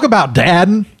you talk about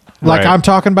dadding, like Right. I'm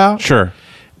talking about, Sure.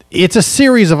 it's a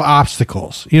series of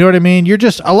obstacles. You know what I mean? You're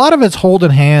just a lot of it's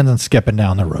holding hands and skipping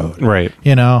down the road, Right.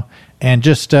 You know, and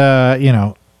just you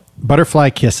know, butterfly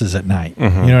kisses at night. You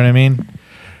know what I mean?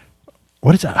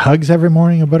 What is that? Hugs every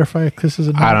morning, a butterfly kisses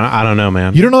at night. I don't know,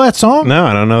 man. You don't know that song? No,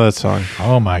 I don't know that song.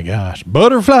 Oh my gosh,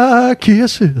 butterfly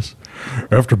kisses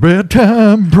after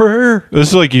bedtime prayer. This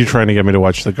is like you trying to get me to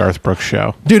watch the Garth Brooks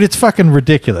show. Dude, it's fucking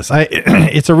ridiculous.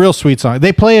 It's a real sweet song.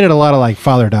 They play it at a lot of like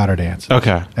father-daughter dances.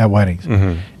 Okay. At weddings.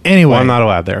 Anyway, Well, I'm not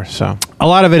allowed there, so. a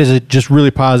lot of it is just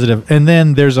really positive. And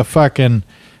then there's a fucking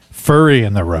furry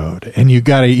in the road, and you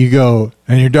go,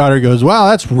 and your daughter goes, "Wow,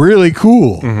 that's really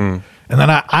cool." And then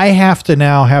I have to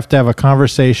have a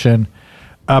conversation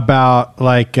about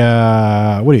like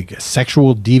what do you get,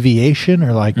 sexual deviation,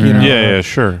 or like you know, Yeah,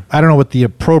 sure. I don't know what the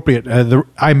appropriate.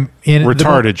 I'm in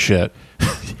Retarded shit.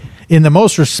 in the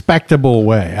most respectable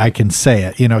way I can say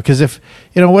it, you know, because if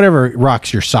you know whatever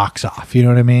rocks your socks off, you know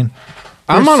what I mean.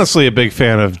 I'm honestly a big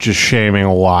fan of just shaming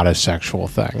a lot of sexual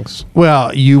things.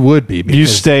 Well, you would be. You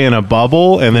because stay in a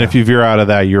bubble, and then if you veer out of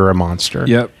that, you're a monster.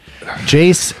 Yep.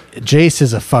 Jace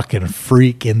is a fucking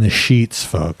freak in the sheets,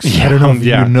 folks. I don't know if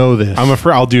Yeah. you know this.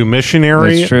 I'll do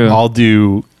missionary. That's true. I'll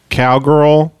do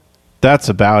cowgirl. That's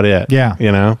about it. Yeah.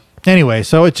 You know? Anyway,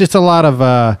 so it's just a lot of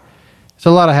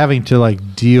having to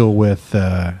like deal with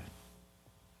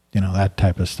you know, that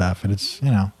type of stuff, and it's,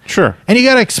 you know, Sure. and you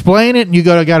got to explain it, and you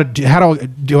got to how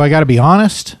do I got to be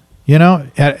honest? You know,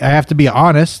 I have to be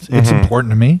honest. It's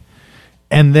important to me.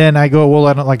 And then I go, well,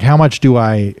 I don't, like, how much do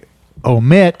I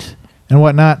omit and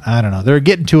whatnot? I don't know. They're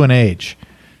getting to an age.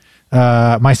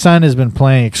 My son has been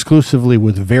playing exclusively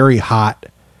with very hot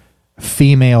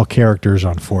female characters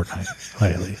on Fortnite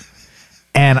lately.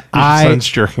 And Son's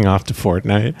jerking off to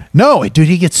Fortnite. no, dude,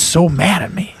 he gets so mad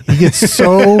at me. He gets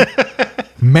so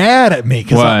mad at me.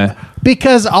 Why?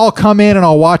 Because I'll come in and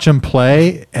I'll watch him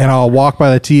play, and I'll walk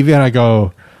by the TV and I'll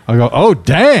go, oh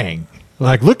dang!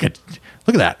 Like look at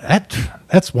that.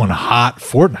 That's one hot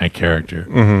Fortnite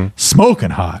character,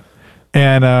 smoking hot.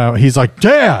 And he's like,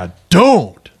 Dad,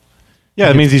 don't. Yeah,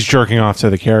 it means he's jerking off to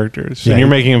the characters. Yeah, and you're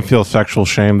he- making him feel sexual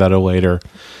shame that'll later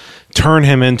turn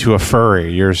him into a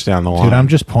furry years down the line. Dude, I'm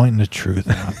just pointing the truth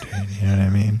out, dude. You know what I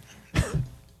mean?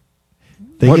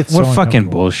 They What get so fucking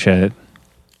uncomfortable. bullshit.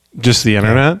 Just the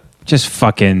internet? Just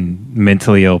fucking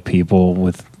mentally ill people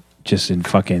with just in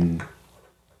fucking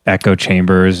echo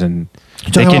chambers, and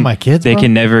talking about my kids, They bro?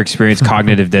 can never experience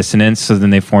cognitive dissonance, so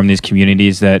then they form these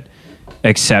communities that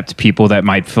accept people that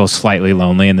might feel slightly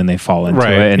lonely, and then they fall into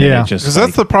Right. it, and Yeah. it just Because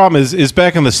that's the problem is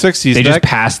back in the 60s. they just back-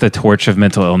 pass the torch of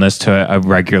mental illness to a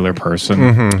regular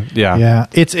person. Yeah. Yeah,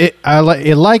 I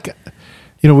like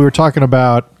you know, we were talking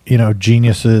about, you know,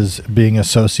 geniuses being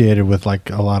associated with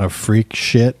like a lot of freak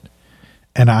shit,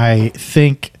 and I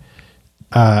think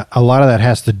a lot of that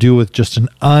has to do with just an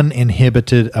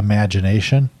uninhibited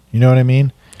imagination. You know what I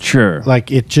mean? Sure.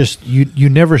 Like it just you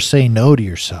never say no to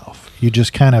yourself. You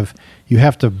just kind of you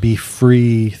have to be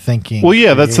free thinking. Well,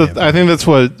 yeah, that's creative. I think that's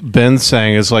what Ben's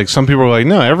saying is like some people are like,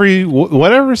 no,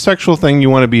 whatever sexual thing you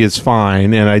want to be is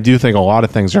fine, and I do think a lot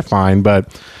of things are fine,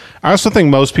 but I also think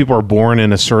most people are born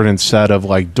in a certain set of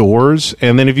like doors,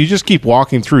 and then if you just keep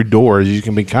walking through doors, you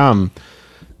can become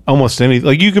almost any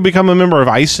like you could become a member of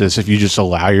ISIS if you just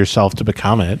allow yourself to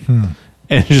become it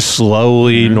and just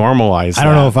slowly normalize. I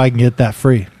don't know if I can get that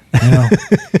free. You know,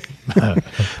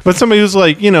 But somebody who's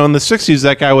like, you know, in the 60s,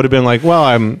 that guy would have been like, well,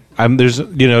 there's,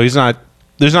 you know,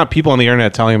 there's not people on the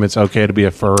internet telling him it's okay to be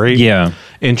a furry. Yeah.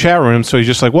 In chat rooms. So he's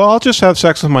just like, well, I'll just have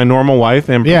sex with my normal wife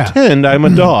and Yeah. pretend I'm a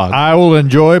dog. I will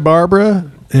enjoy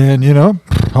Barbara, and you know,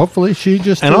 hopefully she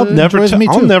just and I'll enjoys me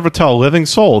too. I'll never tell a living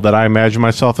soul that I imagine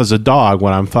myself as a dog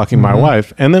when I'm fucking my Mm-hmm.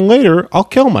 wife. And then later I'll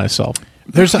kill myself.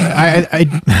 There's there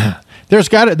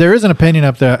is an opinion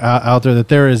out there that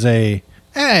there is a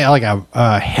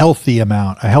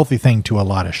healthy thing to a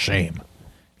lot of shame.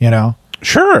 You know,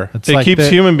 Sure. It's It like keeps the-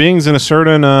 human beings in a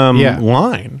certain Yeah.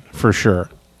 line for sure.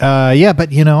 yeah,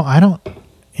 but you know, I don't,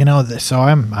 you know, so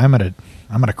I'm at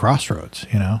a crossroads.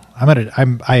 You know,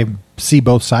 I see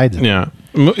both sides of it. Yeah.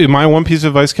 My one piece of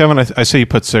advice, Kevin, I say you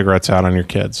put cigarettes out on your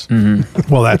kids.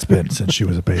 Well, that's been since she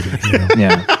was a baby. You know?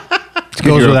 Yeah. It's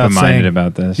Goes you're without open-minded saying.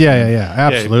 about this. Yeah, Yeah,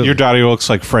 absolutely. your daughter looks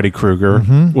like Freddy Krueger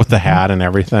with the hat and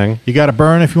everything. You got to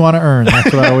burn if you want to earn.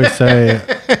 That's what I always say.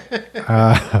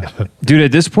 Dude,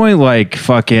 at this point, like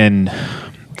fucking,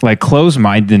 like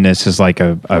closed-mindedness is like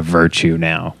a virtue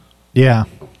now. Yeah.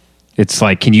 It's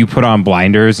like, can you put on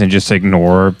blinders and just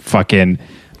ignore fucking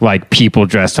like people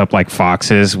dressed up like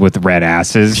foxes with red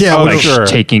asses? Yeah, like sure.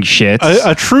 taking shits.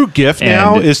 A true gift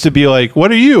now And- is to be like,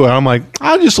 what are you? And I'm like,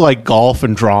 I just like golf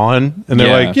and drawing. And they're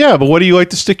Yeah. like, yeah, but what do you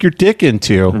like to stick your dick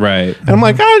into? Right. And I'm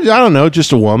like, I don't know,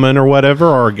 just a woman or whatever,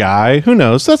 or a guy. Who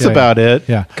knows? That's Yeah, about it.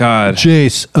 Yeah. God.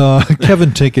 Jace,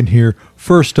 Kevin Tinkin here.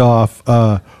 First off,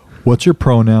 what's your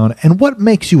pronoun and what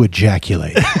makes you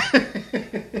ejaculate?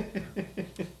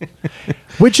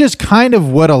 Which is kind of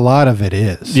what a lot of it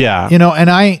is. Yeah. You know,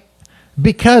 and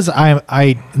because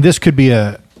this could be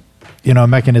a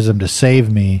mechanism to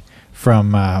save me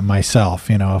from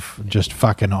myself, of just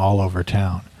fucking all over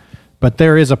town. But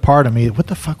there is a part of me. What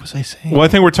the fuck was I saying? Well, I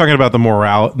think we're talking about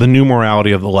the new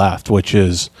morality of the left, which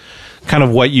is kind of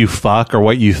what you fuck or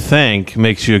what you think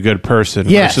makes you a good person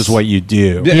Yes. versus what you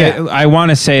do. Yeah. I want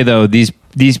to say though, these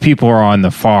people are on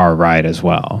the far right as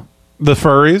well. The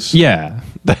furries? Yeah.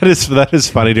 That is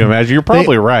funny to imagine. You're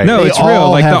probably right. No, They it's real.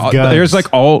 all Like have guns. there's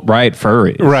like alt-right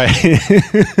furries. Right.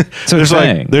 So There's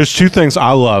there's two things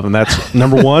I love, and that's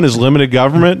number one is limited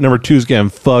government. Number two is getting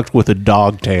fucked with a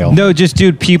dog tail. No, just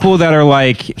dude, people that are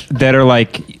like,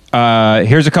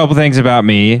 here's a couple things about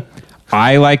me.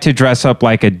 I like to dress up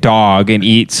like a dog and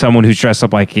eat someone who's dressed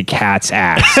up like a cat's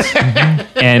ass.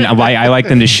 And I like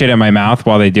them to shit in my mouth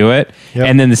while they do it. Yep.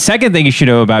 And then the second thing you should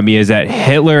know about me is that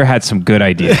Hitler had some good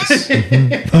ideas.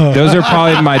 Those are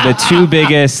probably the two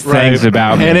biggest things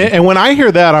about me. And when I hear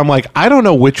that, I'm like, I don't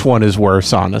know which one is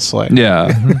worse, honestly.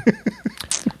 Yeah.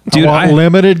 Dude, I want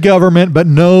limited government, but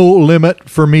no limit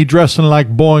for me dressing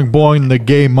like Boing Boing the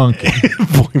gay monkey.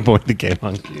 Boing, boing, the gay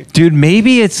monkey. Dude,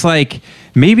 maybe it's like,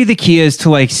 maybe the key is to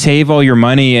like save all your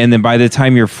money and then by the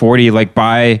time you're 40, like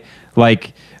buy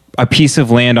like a piece of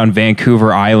land on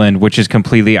Vancouver Island, which is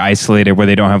completely isolated where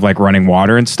they don't have like running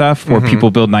water and stuff, where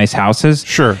people build nice houses.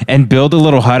 Sure. And build a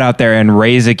little hut out there and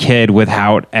raise a kid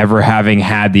without ever having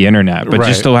had the internet, but Right.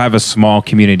 just still have a small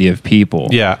community of people.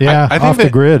 Yeah. Yeah, I think off the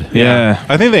grid. Yeah.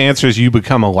 I think the answer is you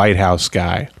become a lighthouse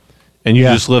guy and you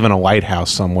Yeah. just live in a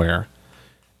lighthouse somewhere.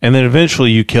 And then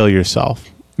eventually you kill yourself.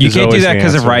 You is can't do always that the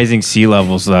because of answer. rising sea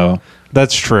levels though.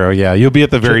 That's true. Yeah. You'll be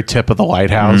at the very tip of the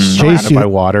lighthouse, surrounded Chase, by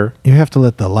water. You have to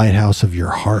let the lighthouse of your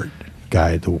heart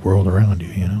guide the world around you,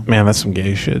 Man, that's some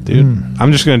gay shit, dude.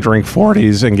 I'm just going to drink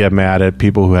 40s and get mad at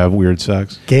people who have weird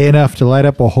sex. Gay enough to light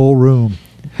up a whole room.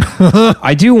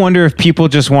 I do wonder if people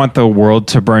just want the world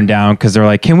to burn down because they're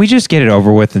like, can we just get it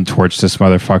over with and torch this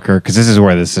motherfucker? Because this is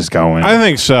where this is going. I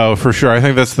think so, for sure. I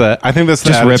think that's the Just rip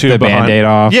attitude the behind- Band-Aid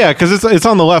off. Yeah, because it's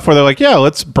on the left where they're like, yeah,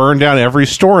 let's burn down every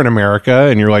store in America.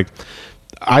 And you're like,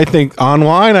 I think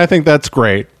online, I think that's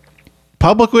great.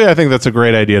 Publicly, I think that's a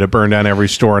great idea to burn down every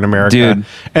store in America. Dude.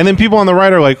 And then people on the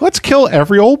right are like, let's kill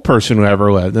every old person who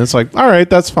ever lived. And it's like, all right,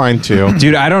 that's fine too.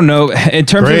 Dude, I don't know. In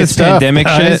terms Great of this stuff, pandemic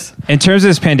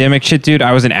guys. shit, dude,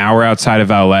 I was an hour outside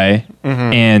of LA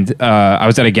and I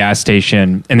was at a gas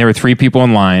station and there were 3 people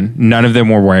in line. None of them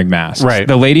were wearing masks. Right.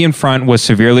 The lady in front was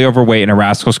severely overweight in a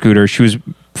rascal scooter. She was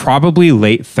probably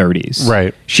late 30s.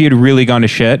 Right. She had really gone to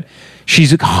shit.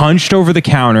 She's hunched over the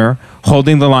counter,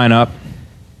 holding the line up.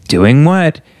 Doing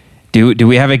what? Do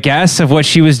we have a guess of what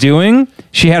she was doing?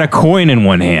 She had a coin in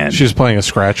one hand. She's playing a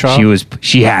scratch off.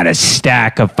 She had a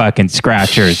stack of fucking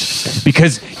scratchers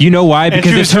because you know why? and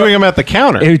Because she was it's her, doing them at the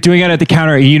counter. doing it at the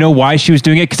counter. And you know why she was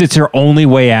doing it? Because it's her only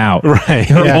way out. Right.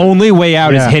 Her Yeah. only way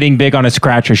out Yeah. is hitting big on a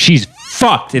scratcher. She's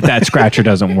fucked if that scratcher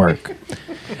doesn't work.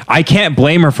 I can't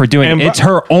blame her for doing And it. by- It's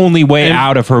her only way and-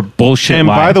 out of her bullshit And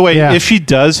life. by the way, Yeah. if she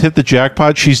does hit the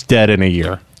jackpot, she's dead in a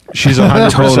year. She's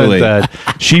 100% Totally. dead.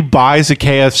 She buys a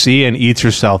KFC and eats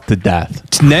herself to death.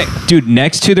 Dude,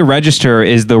 next to the register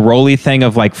is the rolly thing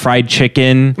of like fried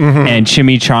chicken and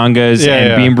chimichangas Yeah, and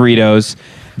yeah. bean burritos.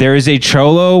 There is a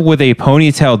cholo with a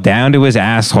ponytail down to his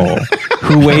asshole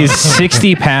who weighs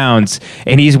 60 pounds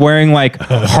and he's wearing like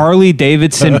Harley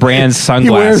Davidson brand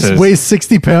sunglasses. Weighs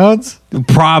 60 pounds?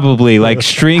 Probably like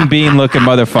string bean looking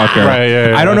motherfucker. Right,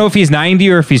 yeah, I don't yeah. know if he's 90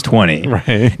 or if he's 20.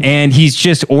 Right. And he's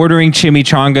just ordering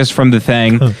chimichangas from the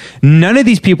thing. None of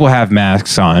these people have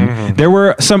masks on. Mm-hmm. There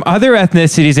were some other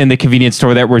ethnicities in the convenience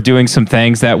store that were doing some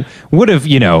things that would have,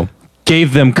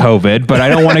 gave them COVID, but I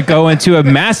don't want to go into a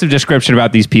massive description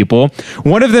about these people.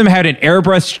 One of them had an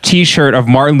airbrush t-shirt of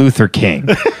Martin Luther King.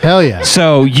 Hell yeah.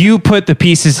 So you put the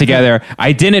pieces together.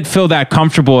 I didn't feel that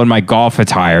comfortable in my golf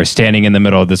attire standing in the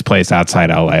middle of this place outside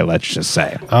LA, let's just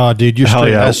say. Oh, dude, you're Hell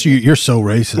straight. yeah. You're so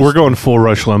racist. We're going full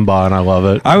Rush Limbaugh, and I love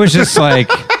it. I was just like,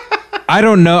 I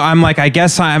don't know. I'm like, I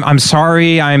guess I'm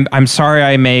sorry. I'm sorry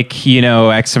I make,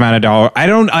 X amount of dollars. I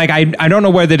don't know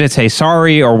whether to say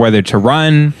sorry or whether to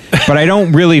run, but I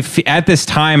don't really, at this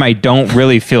time, I don't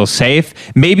really feel safe.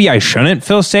 Maybe I shouldn't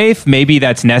feel safe. Maybe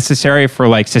that's necessary for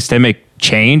like systemic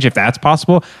change, if that's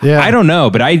possible. Yeah. I don't know,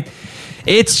 but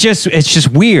it's just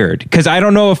weird because I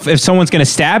don't know if someone's going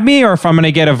to stab me or if I'm going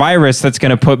to get a virus that's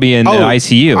going to put me in the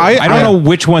ICU. I don't know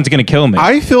which one's going to kill me.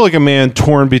 I feel like a man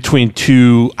torn between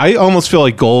two. I almost feel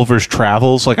like Gulliver's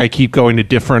Travels. Like I keep going to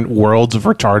different worlds of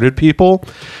retarded people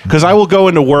because I will go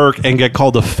into work and get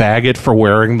called a faggot for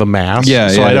wearing the mask.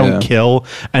 So I don't kill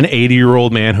an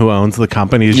 80-year-old man who owns the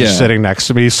company. He's just sitting next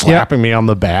to me, slapping me on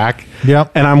the back.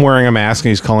 Yep. And I'm wearing a mask and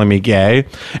he's calling me gay.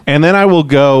 And then I will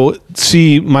go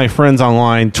see my friends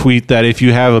online tweet that if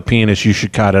you have a penis, you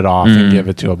should cut it off and give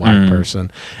it to a black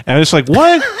person. And I'm just like,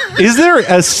 what? Is there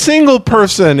a single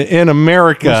person in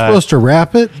America? You're supposed to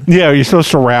wrap it? Yeah, you're supposed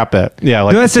to wrap it. Yeah,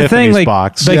 like that's the thing. Tiffany's Like,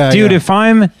 box. dude, if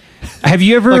have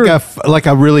you ever Like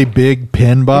a really big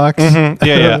pin box?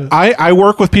 Yeah. I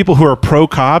work with people who are pro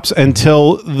cops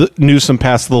until Newsom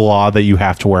passed the law that you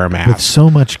have to wear a mask. With so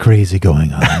much crazy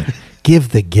going on, give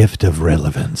the gift of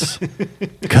relevance.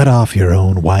 Cut off your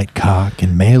own white cock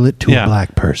and mail it to a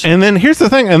black person. And then here's the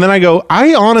thing. And then I go,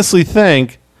 I honestly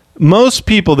think most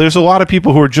people, there's a lot of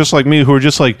people who are just like me, who are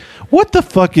just like, what the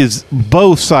fuck is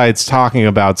both sides talking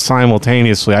about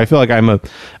simultaneously? I feel like I'm an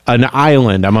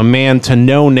island. I'm a man to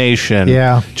no nation.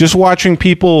 Yeah. Just watching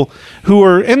people who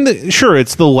are sure,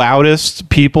 it's the loudest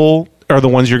people are the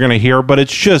ones you're going to hear, but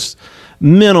it's just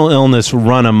mental illness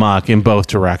run amok in both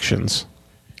directions.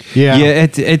 Yeah.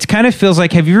 it kind of feels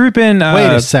like, have you ever been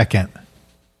Wait a second.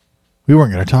 We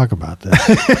weren't going to talk about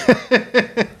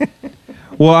this.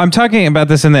 Well, I'm talking about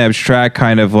this in the abstract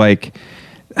kind of like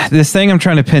this thing I'm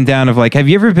trying to pin down of like, have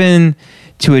you ever been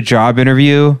to a job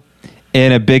interview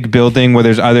in a big building where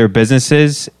there's other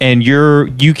businesses and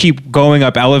you keep going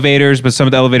up elevators, but some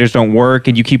of the elevators don't work,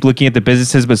 and you keep looking at the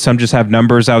businesses, but some just have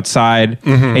numbers outside,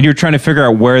 and you're trying to figure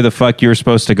out where the fuck you're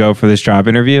supposed to go for this job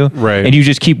interview. Right. And you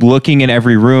just keep looking in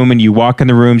every room, and you walk in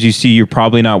the rooms, you see you're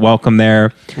probably not welcome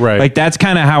there. Right. Like that's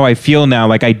kind of how I feel now.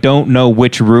 Like I don't know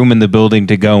which room in the building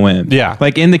to go in. Yeah.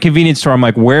 Like in the convenience store, I'm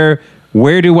like, where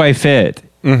do I fit?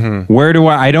 Where do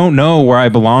I don't know where I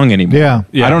belong anymore.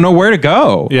 Yeah. I don't know where to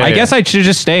go. I guess I should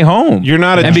just stay home. You're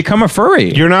not and become a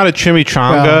furry. You're not a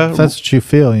chimichanga. Well, that's what you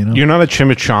feel, You're not a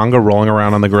chimichanga rolling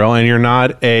around on the grill, and you're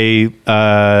not a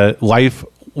Life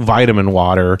vitamin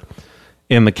water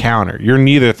in the counter. You're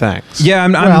neither things. Yeah,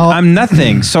 I'm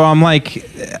nothing. So I'm like,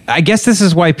 I guess this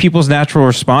is why people's natural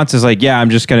response is like, yeah, I'm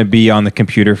just going to be on the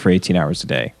computer for 18 hours a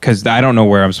day because I don't know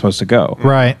where I'm supposed to go.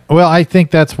 Right. Well, I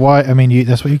think that's why. I mean,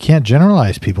 that's why you can't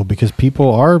generalize people, because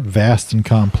people are vast and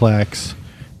complex,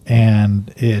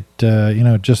 and it,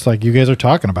 just like you guys are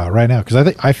talking about right now.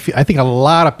 Because I think a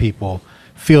lot of people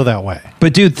feel that way.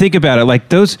 But dude, think about it. Like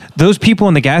those people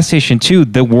in the gas station too.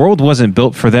 The world wasn't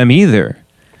built for them either.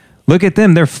 Look at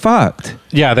them; they're fucked.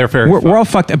 Yeah, they're very. We're all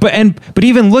fucked. But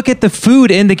even look at the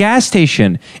food in the gas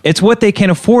station. It's what they can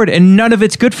afford, and none of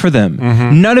it's good for them.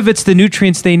 None of it's the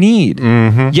nutrients they need.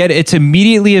 Yet it's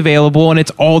immediately available, and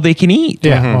it's all they can eat.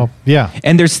 Yeah. Well, yeah.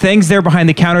 And there's things there behind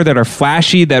the counter that are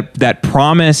flashy that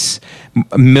promise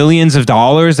millions of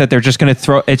dollars that they're just going to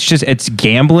throw. It's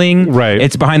gambling. Right.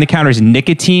 It's behind the counter is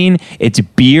nicotine. It's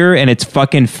beer, and it's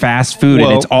fucking fast food,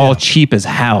 and it's all cheap as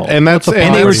hell. And that's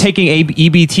and they were taking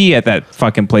EBT at that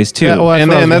fucking place too. Yeah, well,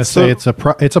 And that's it's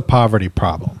a poverty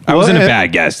problem. I was in a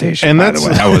bad gas station, and by that's- the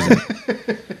way. I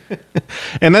wasn't.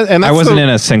 and that's I wasn't in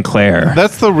a Sinclair.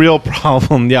 That's the real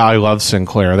problem. Yeah, I love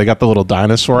Sinclair. They got the little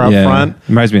dinosaur up front.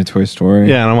 Reminds me of Toy Story.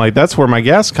 Yeah, and I'm like, that's where my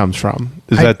gas comes from.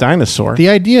 Is that dinosaur? The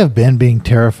idea of Ben being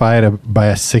terrified by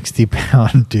a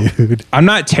 60-pound dude. I'm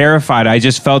not terrified. I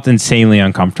just felt insanely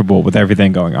uncomfortable with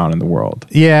everything going on in the world.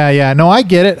 Yeah. No, I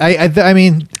get it. I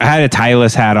mean, I had a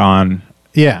Titleist hat on.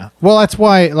 yeah. Well, that's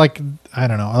why, like, I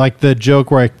don't know, like the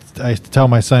joke where I tell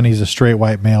my son he's a straight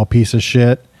white male piece of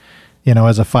shit,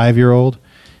 as a 5-year-old,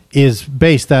 is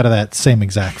based out of that same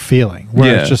exact feeling.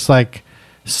 Where it's just like,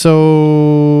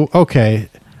 so, okay,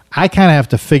 I kind of have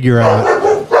to figure out.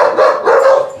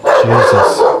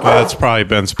 Jesus. That's probably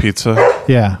Ben's pizza.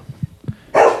 Yeah.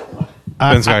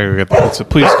 Ben's got to go get the pizza.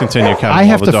 Please continue counting I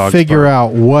have all the to dogs figure bark.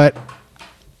 out what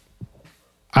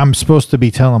I'm supposed to be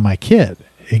telling my kid.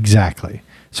 exactly.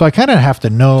 So I kind of have to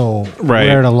know Right.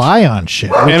 where to lie on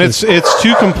shit. And it's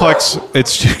too complex.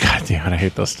 It's too goddamn. I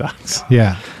hate those dogs.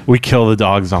 yeah. We kill the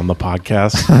dogs on the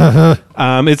podcast.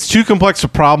 It's too complex a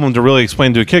problem to really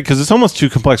explain to a kid because it's almost too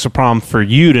complex a problem for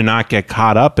you to not get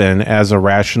caught up in as a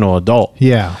rational adult.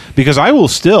 Yeah. Because I will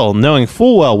still, knowing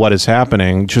full well what is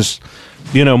happening, just,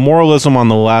 moralism on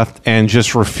the left and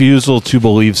just refusal to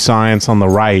believe science on the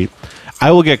right, I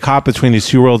will get caught between these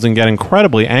two worlds and get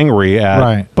incredibly angry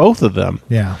at both of them.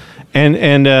 Yeah. And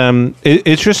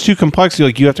it's just too complex.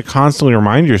 Like, you have to constantly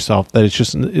remind yourself that it's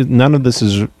just none of this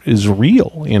is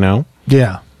real,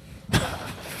 Yeah.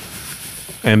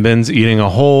 And Ben's eating a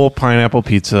whole pineapple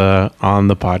pizza on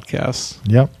the podcast.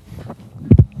 Yep.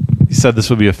 He said this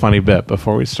would be a funny bit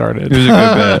before we started. It was a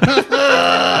good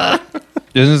bit.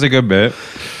 This is a good bit.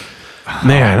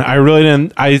 Man, I really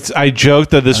didn't. I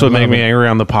joked that this would make me angry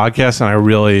on the podcast, and I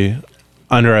really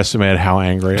underestimated how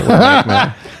angry it would make me.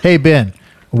 Hey, Ben,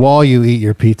 while you eat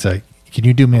your pizza, can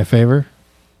you do me a favor?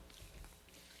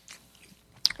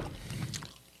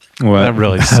 What? That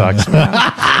really sucks, man.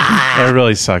 That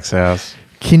really sucks ass.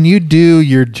 Can you do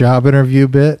your job interview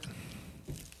bit?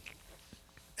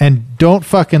 And don't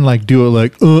fucking do it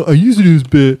like, I used to do this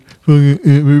bit.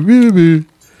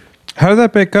 How did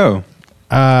that bit go?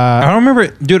 I don't remember.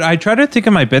 Dude, I try to think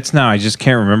of my bits now. I just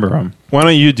can't remember them. Why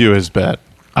don't you do his bit?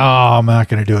 Oh, I'm not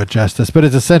going to do it justice. But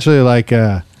it's essentially like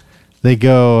they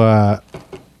go,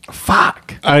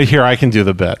 fuck. I can do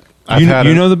the bit. You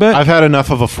know the bit? I've had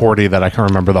enough of a 40 that I can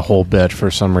remember the whole bit for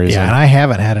some reason. Yeah, and I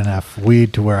haven't had enough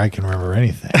weed to where I can remember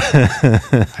anything.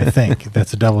 I think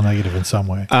that's a double negative in some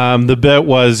way. The bit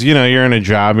was, you're in a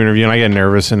job interview, and I get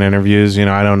nervous in interviews.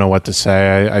 I don't know what to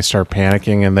say. I start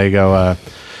panicking, and they go,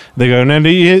 now, do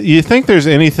you think there's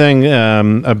anything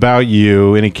about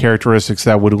you, any characteristics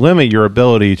that would limit your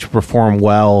ability to perform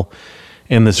well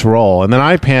in this role? And then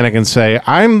I panic and say,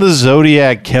 I'm the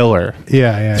Zodiac Killer.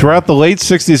 Yeah. Throughout the late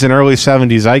 60s and early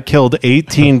 70s, I killed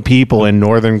 18 people in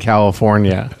Northern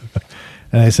California.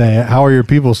 And they say, how are your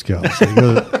people skills? He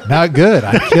goes, not good.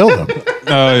 I killed them.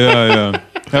 Oh, yeah.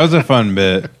 That was a fun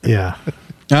bit. Yeah.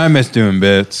 I miss doing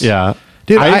bits. Yeah.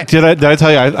 Dude, did I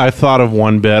tell you, I thought of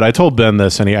one bit. I told Ben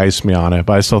this, and he iced me on it,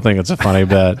 but I still think it's a funny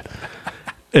bit.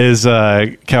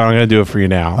 Kevin, I'm going to do it for you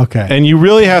now. Okay. And you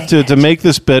really have to make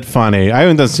this bit funny. I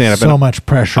haven't done stand-up So in much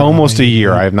pressure. almost a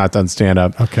year. I have not done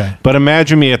stand-up. Okay. But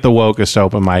imagine me at the Wokest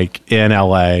open mic in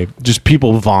L.A., just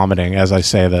people vomiting as I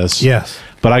say this. Yes.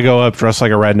 But I go up dressed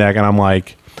like a redneck, and I'm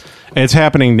like, it's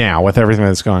happening now with everything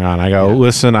that's going on. I go,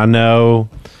 listen, I know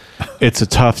it's a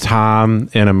tough time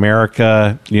in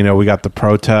America. We got the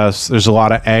protests. There's a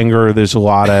lot of anger. There's a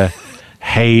lot of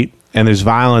hate. And there's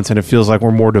violence, and it feels like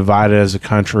we're more divided as a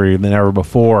country than ever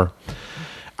before.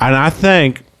 And I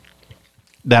think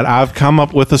that I've come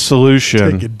up with a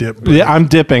solution. Take a dip, bro. Yeah, I'm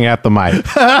dipping at the mic.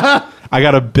 I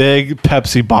got a big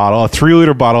Pepsi bottle, a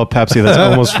 3-liter bottle of Pepsi that's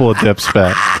almost full of dip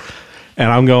spit.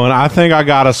 And I'm going, I think I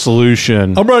got a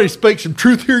solution. I'm ready to speak some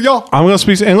truth here, y'all. I'm going to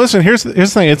speak. And listen, here's the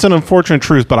thing. It's an unfortunate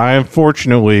truth, but I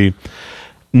unfortunately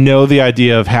know the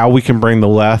idea of how we can bring the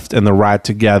left and the right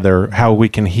together, how we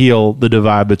can heal the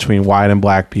divide between white and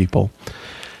black people.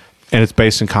 And it's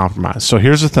based in compromise. So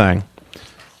here's the thing.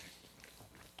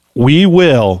 We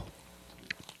will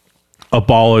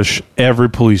abolish every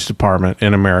police department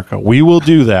in America. We will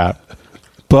do that,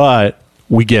 but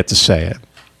we get to say it.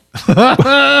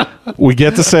 We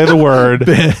get to say the word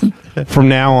from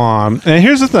now on. And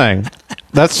here's the thing.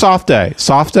 That's soft day.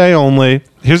 Soft day only.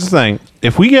 Here's the thing.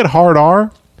 If we get hard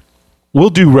R, we'll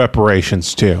do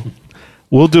reparations too.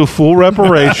 We'll do full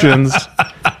reparations,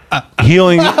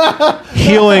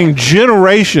 healing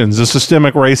generations of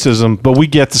systemic racism, but we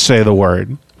get to say the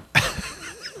word.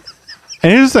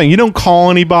 And here's the thing. You don't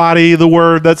call anybody the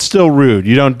word. That's still rude.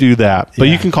 You don't do that. But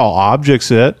you can call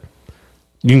objects it.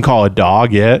 You can call a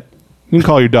dog it. You can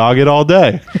call your dog it all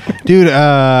day. Dude,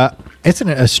 isn't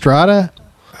it Estrada?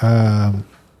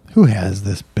 Who has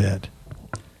this bit?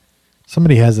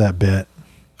 Somebody has that bit.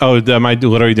 Oh, am I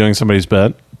literally doing somebody's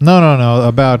bit? No.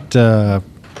 About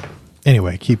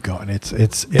anyway, keep going. It's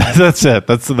That's it.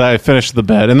 I finished the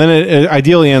bit, and then it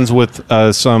ideally ends with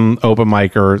some open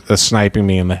micer sniping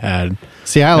me in the head.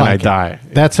 See, I and like I it. die.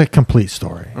 That's a complete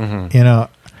story.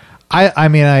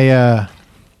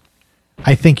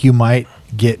 I think you might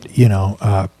get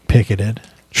picketed.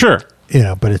 Sure.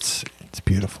 But it's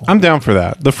beautiful. I'm down for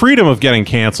that. The freedom of getting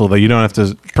canceled, that you don't have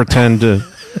to pretend to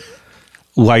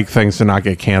like things to not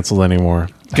get canceled anymore.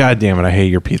 God damn it, I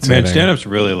hate your pizza. Man, eating. stand-up's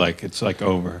really it's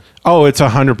over. Oh, it's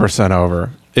 100%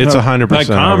 over. It's 100% Like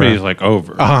comedy over. is like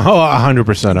over.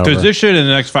 100% over. Because this shit in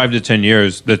the next 5 to 10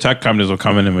 years, the tech companies will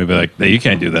come in and we'll be like, "You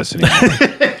can't do this anymore."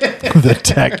 The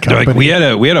tech They're company. like, we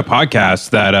had a podcast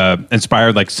that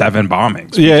inspired like 7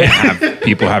 bombings. We Yeah. can't have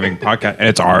people having podcast, and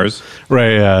it's ours.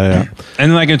 Right, yeah.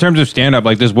 And like in terms of stand up,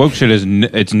 like this woke shit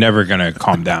it's never gonna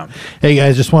calm down. Hey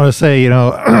guys, just want to say,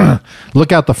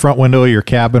 look out the front window of your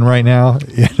cabin right now,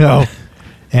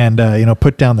 and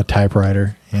put down the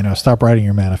typewriter. Stop writing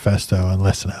your manifesto and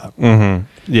listen up.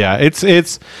 Yeah, it's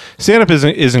stand up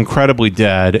is incredibly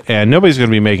dead, and nobody's going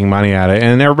to be making money at it.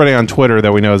 And everybody on Twitter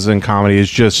that we know is in comedy is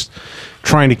just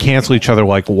trying to cancel each other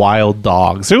like wild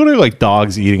dogs. They're literally like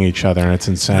dogs eating each other, and it's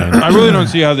insane. I really don't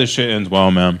see how this shit ends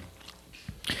well, man.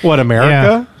 What,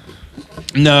 America?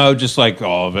 No, just like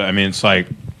all of it. I mean, it's like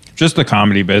just the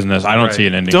comedy business. I don't see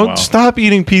it ending Don't well. stop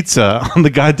eating pizza on the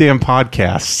goddamn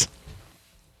podcast.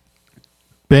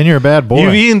 Ben, you're a bad boy.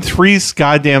 You've eaten 3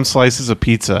 goddamn slices of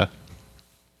pizza.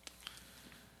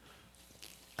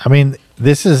 I mean,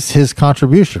 this is his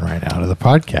contribution right now to the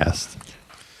podcast.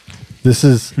 This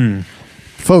is,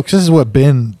 folks, this is what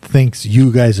Ben thinks you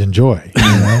guys enjoy.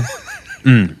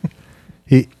 And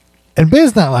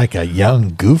Ben's not like a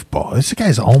young goofball. This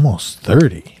guy's almost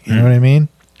 30. You know what I mean?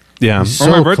 Yeah. He's Oh,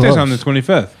 my so birthday's close. on the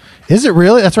 25th. Is it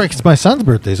really? That's right, because my son's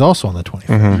birthday is also on the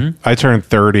 25th. I turned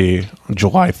 30 on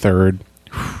July 3rd.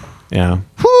 Yeah.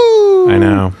 Woo! I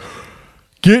know.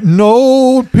 Getting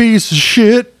old piece of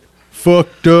shit.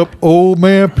 Fucked up old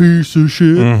man piece of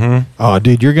shit. Oh,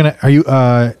 dude,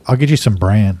 I'll get you some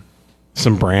bran.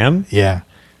 Some brand? Yeah.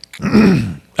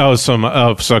 Because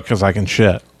I can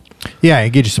shit. Yeah, I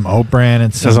get you some oat bran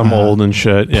and some. Because I'm old and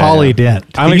shit. Yeah, Polydent.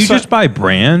 I'm Can you exci- just buy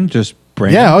brand? Just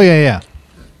brand? Yeah, oh yeah.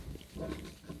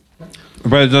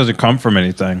 But it doesn't come from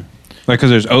anything. Like, because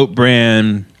there's oat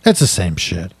bran. That's the same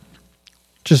shit.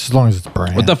 Just as long as it's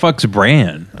bran. What the fuck's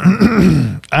bran?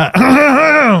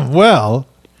 Well,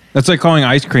 That's like calling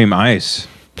ice cream ice.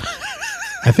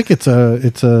 I think it's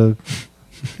a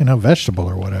vegetable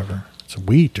or whatever. It's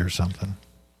wheat or something.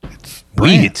 It's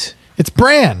bran. Wheat. It's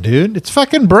bran, dude. It's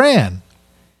fucking bran.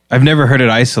 I've never heard it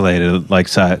isolated like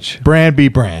such. Bran be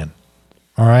bran.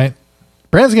 All right?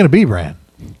 Bran's going to be bran.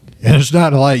 And there's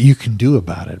not a lot you can do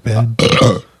about it, man.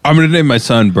 I'm going to name my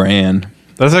son Bran.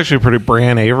 That's actually pretty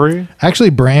Bran Avery. Actually,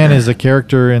 Bran is a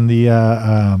character in the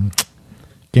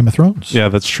Game of Thrones. Yeah,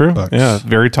 that's true. Books. Yeah,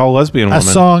 very tall lesbian A woman.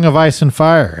 Song of Ice and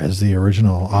Fire, as the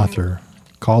original author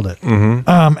called it.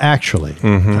 Actually.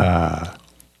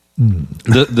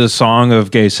 The song of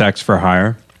gay sex for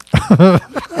hire.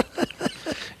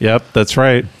 Yep, that's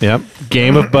right. Yep.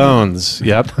 Game of Bones.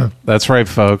 Yep. That's right,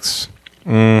 folks.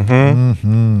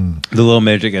 The little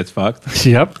midget gets fucked.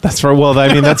 Yep, that's right. Well,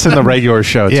 I mean, that's in the regular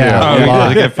show, too. Yeah, Oh, a he lot.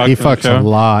 does get fucked He on the fucks show? a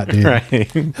lot, dude. Right.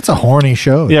 That's a horny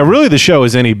show. Yeah, really, the show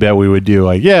is any bet we would do.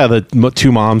 Like, yeah, the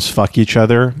 2 moms fuck each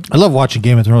other. I love watching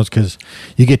Game of Thrones because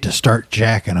you get to start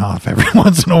jacking off every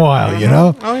once in a while, you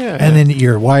know? Oh, yeah, And then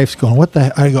your wife's going, what the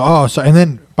heck? I go, oh, so, and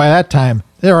then by that time,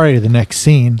 they're already the next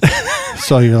scene.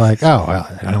 So you're like, oh,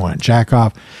 well, I don't want to jack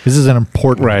off. This is an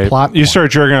important Right. plot. You point. start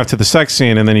jerking off to the sex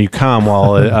scene, and then you come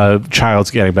while a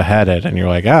child's getting beheaded, and you're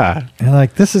like, And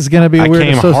like, this is going to be a I weird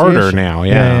came association. harder now.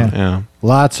 Yeah.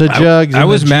 Lots of jugs. I in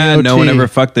was the mad no one GOT. ever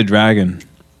fucked the dragon.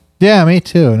 Yeah, me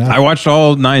too. No. I watched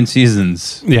all 9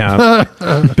 seasons. Yeah.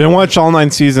 Ben watched all 9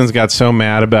 seasons, got so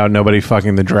mad about nobody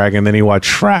fucking the dragon, then he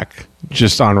watched Shrek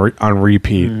just on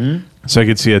repeat. So I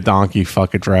could see a donkey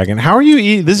fuck a dragon. How are you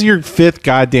eating? This is your 5th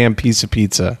goddamn piece of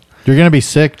pizza. You're going to be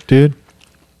sick, dude.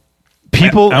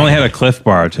 People I only had a Cliff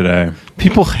Bar today.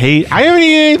 people hate. I haven't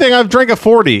eaten anything. I've drank a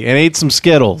 40 and ate some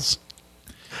Skittles.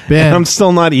 Ben, And I'm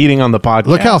still not eating on the podcast.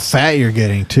 look how fat you're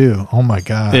getting, too. Oh, my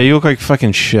God. Yeah, you look like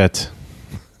fucking shit.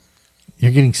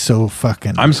 You're getting so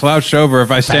fucking... I'm slouched over.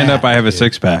 If I stand Fat, up, I have a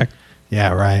dude. 6-pack.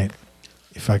 Yeah, right.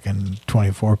 You fucking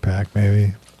 24-pack,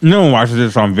 maybe. No one watches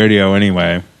this on video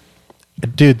anyway.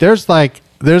 Dude, there's like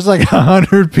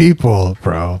 100 people,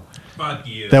 bro, Fuck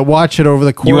you. that watch it over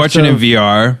the course You watch it in of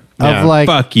VR? Yeah. like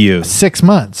Fuck you. 6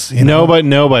 months. You know?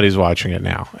 Nobody's watching it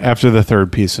now after the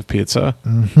 3rd piece of pizza.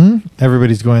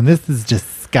 Everybody's going, this is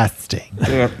disgusting.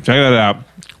 Check that out.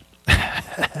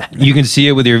 You can see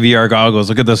it with your VR goggles.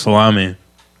 Look at the salami.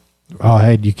 Oh,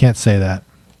 hey, you can't say that.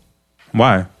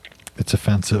 Why? It's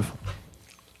offensive.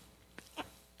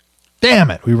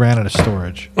 Damn it. We ran out of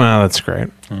storage. Well, that's great.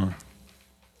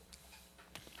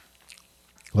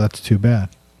 Well, that's too bad.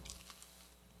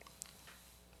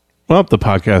 Well, the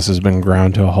podcast has been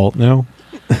ground to a halt now.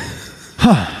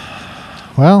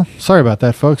 Well, sorry about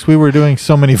that, folks. We were doing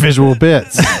so many visual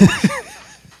bits.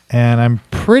 And I'm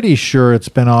pretty sure it's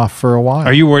been off for a while.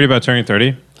 Are you worried about turning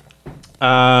 30?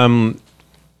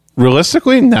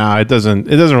 Realistically, no, it doesn't.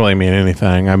 It doesn't really mean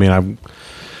anything. I mean, I'm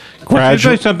It's gradually.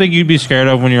 usually something you'd be scared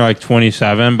of when you're like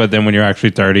 27, but then when you're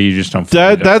actually 30, you just don't feel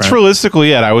any That's different.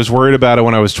 realistically it. I was worried about it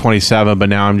when I was 27, but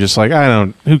now I'm just like, I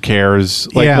don't. Who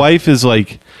cares? Like Yeah. life is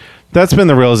like. That's been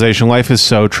the realization. Life is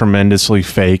so tremendously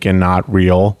fake and not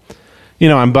real. You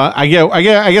know, I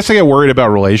guess I get worried about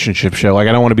relationship shit. Like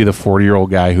I don't want to be the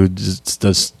 40-year-old guy who just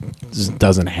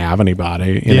doesn't have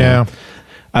anybody. You know?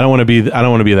 I don't want to be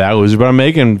that loser. But I'm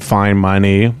making fine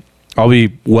money. I'll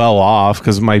be well off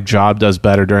because my job does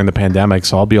better during the pandemic.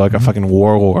 So I'll be like a fucking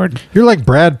warlord. You're like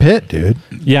Brad Pitt, dude.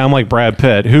 Yeah, I'm like Brad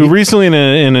Pitt, who recently in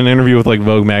an interview with like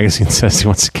Vogue magazine says he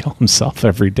wants to kill himself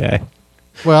every day.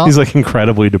 Well, He's like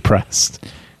incredibly depressed.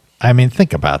 I mean,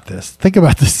 think about this. Think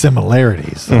about the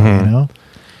similarities, though, Mm-hmm. you know?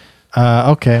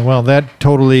 Okay, well, that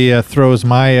totally throws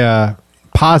my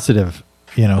positive,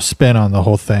 spin on the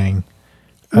whole thing.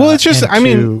 Well, it's just, I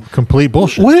mean, into complete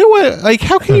bullshit. what, like,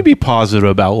 how can you be positive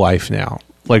about life now?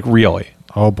 Like, really?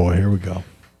 Oh, boy, here we go.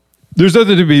 There's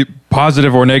nothing to be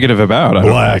positive or negative about. I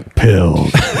don't Black Pill.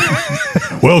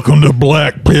 Welcome to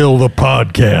Black Pill, the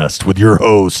podcast with your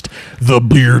host, the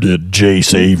bearded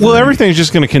Jace Avery. Well, everything's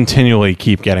just going to continually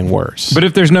keep getting worse. But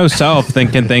if there's no self, then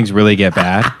can things really get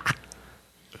bad?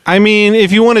 I mean,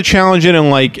 if you want to challenge it in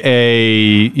like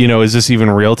a, is this even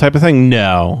real type of thing?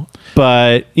 No.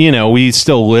 But, we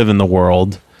still live in the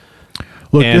world.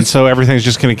 Look, And this, so everything's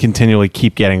just going to continually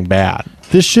keep getting bad.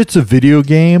 this shit's a video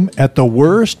game. At the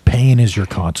worst, pain is your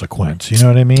consequence. You know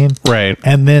what I mean? Right.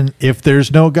 And then if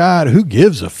there's no God, who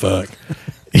gives a fuck?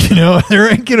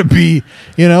 There ain't going to be,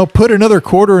 put another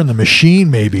quarter in the machine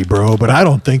maybe, bro, but I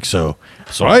don't think so.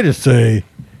 So I just say...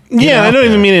 Yeah, I out don't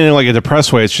even there. mean it in like a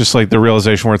depressed way. It's just like the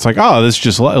realization where it's like, oh, this is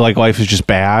just like life is just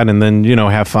bad. And then,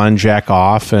 have fun, jack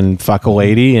off and fuck a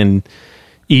lady and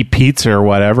eat pizza or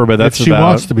whatever. But that's if she about,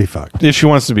 wants to be fucked. if she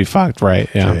wants to be fucked, right?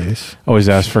 Yeah. Jace. Always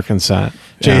ask for consent.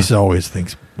 Yeah. Jace always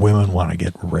thinks women want to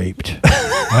get raped. And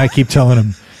I keep telling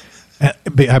him,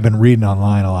 I've been reading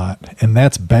online a lot, and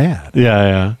that's bad. Yeah,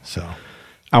 yeah. So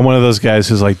I'm one of those guys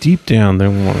who's like, deep down, they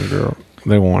want to go.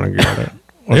 They want to get it.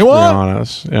 Let's be want?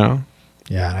 honest. Yeah.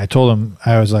 yeah, and I told him,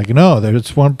 I was like, no,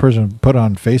 there's one person put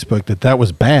on Facebook that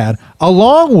was bad,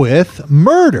 along with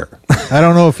murder. I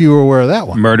don't know if you were aware of that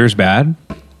one. Murder's bad?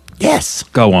 Yes.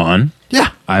 Go on.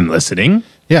 Yeah. I'm listening.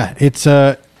 Yeah. It's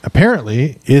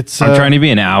apparently it's I'm trying to be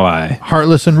an ally.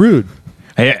 heartless and rude.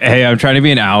 Hey, I'm trying to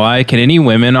be an ally. Can any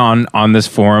women on this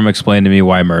forum explain to me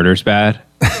why murder's bad?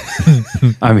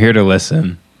 I'm here to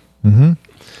listen. Mm-hmm.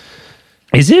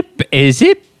 Is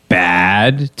it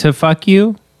bad to fuck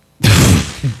you?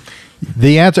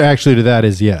 The answer actually to that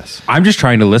is yes. I'm just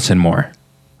trying to listen more.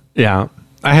 Yeah.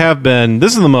 I have been.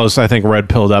 This is the most, I think, red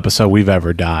pilled episode we've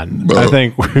ever done. I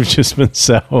think we've just been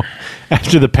so,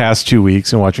 after the past 2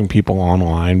 weeks and watching people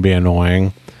online be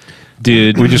annoying,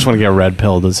 Dude, we just want to get red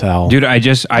pilled as hell. Dude, I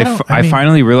mean-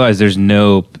 finally realized there's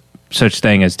no such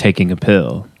thing as taking a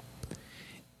pill.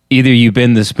 Either you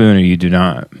bend the spoon or you do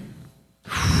not.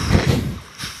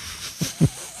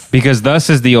 Because thus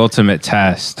is the ultimate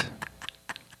test.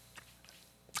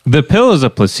 The pill is a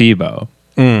placebo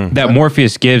that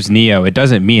Morpheus gives Neo. It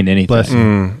doesn't mean anything. Bless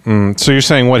you. So you're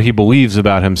saying what he believes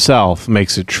about himself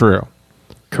makes it true.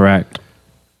 Correct.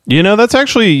 That's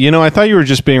actually, I thought you were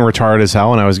just being retarded as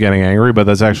hell and I was getting angry, but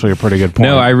that's actually a pretty good point.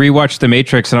 No, I rewatched The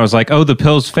Matrix and I was like, oh, the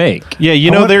pill's fake. Yeah,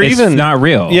 they're It's even not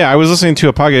real. Yeah, I was listening to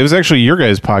a podcast. It was actually your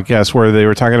guys' podcast where they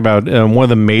were talking about one of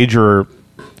the major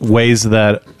ways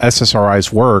that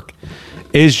SSRIs work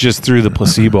is just through the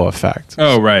placebo effect.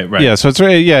 Oh, right. Yeah, so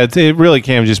it really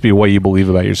can just be what you believe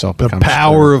about yourself. The becomes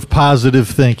power true. of positive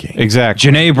thinking.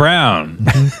 Exactly. Janae Brown.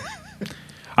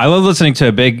 I love listening to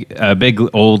a big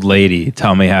old lady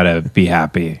tell me how to be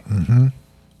happy.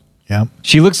 Yeah.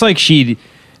 She looks like she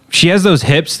has those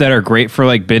hips that are great for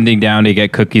like bending down to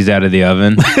get cookies out of the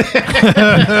oven.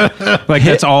 Like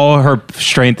that's all her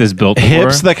strength is built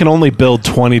Hips for. that can only build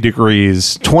 20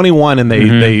 degrees, 21, and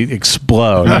they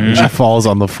explode. And she falls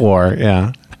on the floor.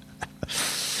 Yeah.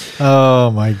 Oh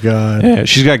my God. Yeah,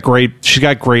 she's got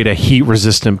great heat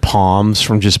resistant palms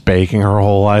from just baking her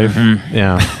whole life.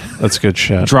 Yeah, that's good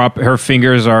shit. Her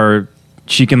fingers are.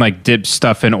 She can like dip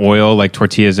stuff in oil, like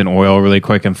tortillas in oil, really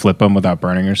quick and flip them without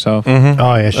burning herself. Oh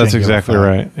yeah, she That's didn't give a exactly fuck.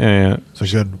 right. Yeah. It's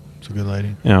a good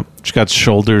lady. Yeah. She's got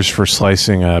shoulders for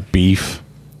slicing beef.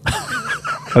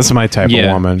 That's my type of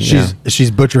Yeah. woman.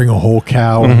 She's butchering a whole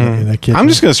cow in the kitchen. I'm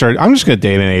just gonna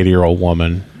date an 80-year-old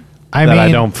woman I that mean,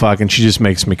 I don't fuck, and she just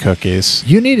makes me cookies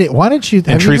You need it. Why didn't you?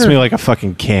 and treats me like a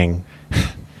fucking king.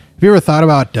 Have you ever thought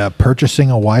about purchasing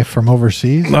a wife from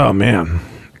overseas? Oh man.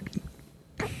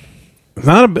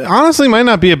 Honestly, might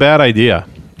not be a bad idea.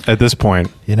 at this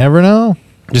point. You never know.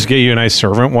 Just get you a nice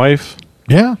servant wife.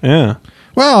 Yeah. Yeah.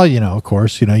 Well, of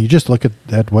course, you just look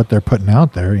at what they're putting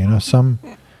out there. some,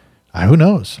 who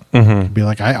knows? Mm-hmm. Be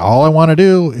like, all I want to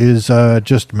do is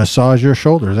just massage your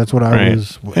shoulders. That's what I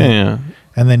was. Yeah.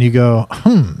 And then you go,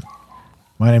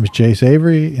 my name is Jace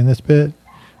Avery in this bit.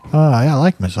 I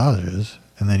like massages.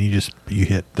 And then you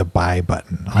hit the buy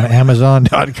button on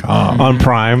Amazon.com. On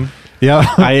Prime.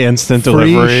 Yeah. Instant Free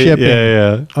delivery. shipping.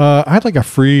 Yeah. I'd like a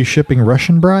free shipping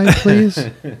Russian bride, please.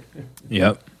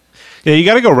 Yep. Yeah, you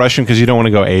got to go Russian because you don't want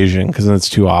to go Asian because then it's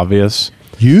too obvious.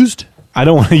 Used? I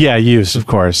don't want to, used, of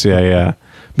course. Yeah.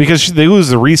 Because they lose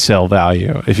the resale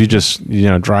value if you just,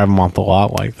 drive them off the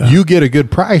lot like that. You get a good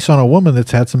price on a woman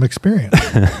that's had some experience.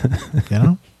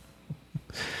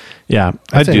 Yeah,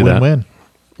 I'd say do that. win-win.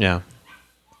 Yeah.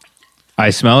 I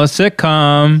smell a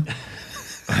sitcom.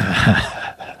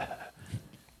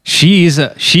 She's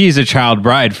a child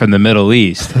bride from the Middle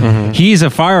East. Mm-hmm. He's a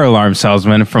fire alarm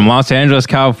salesman from Los Angeles,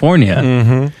 California.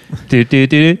 Mm-hmm. Mm-hmm.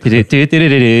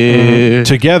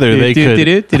 Together they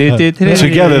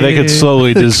could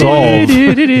slowly dissolve.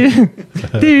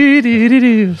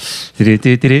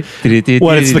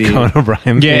 What? It's the Conan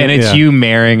O'Brien. Yeah, and it's you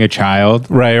marrying a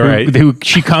child. Right. Who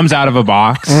she comes out of a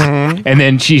box, and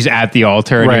then she's at the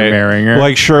altar and you're marrying her.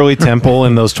 Like Shirley Temple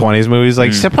in those 20s movies,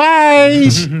 like,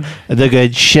 surprise! The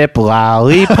good ship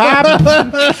lollipop.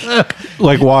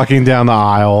 Like walking down the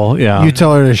aisle. Yeah. You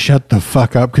tell her to shut the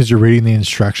fuck up because you're reading the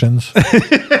instructions.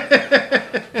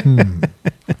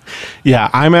 Yeah,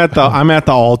 I'm at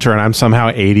the altar and I'm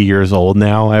somehow 80 years old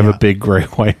now. I have a big gray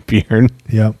white beard.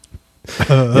 Yep.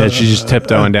 Yeah, she's just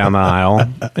tiptoeing down the aisle.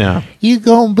 Yeah. You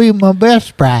gonna be my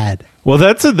best bride. Well,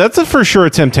 that's a for sure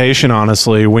temptation,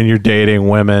 honestly, when you're dating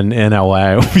women in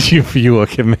LA. if you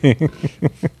look at me.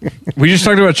 We just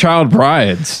talked about child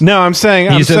brides. No, I'm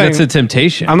saying You said that's a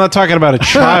temptation. I'm not talking about a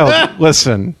child.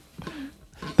 Listen.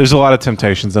 There's a lot of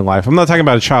temptations in life. I'm not talking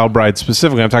about a child bride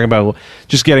specifically. I'm talking about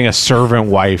just getting a servant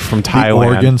wife from Thailand.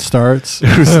 The organ starts.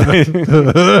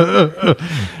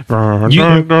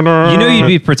 You'd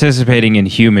be participating in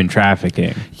human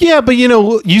trafficking. Yeah, but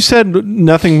you said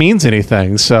nothing means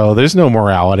anything, so there's no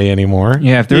morality anymore.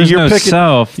 Yeah, if there's no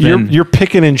self, then you're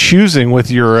picking and choosing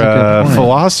with your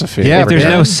philosophy. Yeah, if there's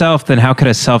no self, then how could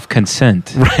a self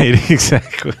consent? Right,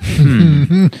 exactly.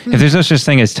 If there's no such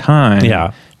thing as time,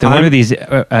 Yeah. then what are these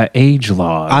age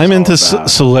laws? I'm into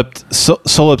all about?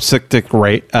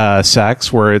 solipsistic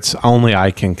sex where it's only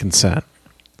I can consent.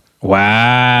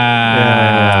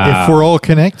 Wow. If we're all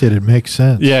connected, it makes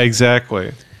sense. Yeah,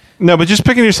 exactly. No, but just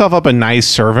picking yourself up a nice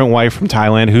servant wife from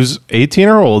Thailand who's 18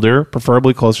 or older,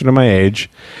 preferably closer to my age,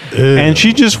 and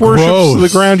she just worships gross. the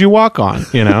ground you walk on,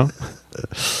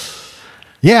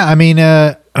 Yeah, I mean,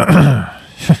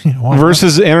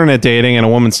 versus internet dating and a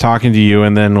woman's talking to you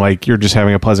and then like you're just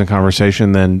having a pleasant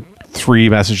conversation, then 3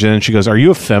 messages in and she goes, "Are you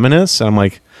a feminist?" And I'm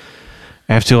like,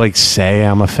 I have to like say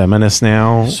I'm a feminist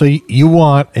now. so you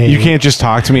want a... You can't just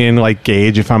talk to me and like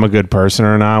gauge if I'm a good person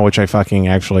or not, which I fucking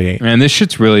actually. Man, this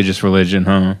shit's really just religion,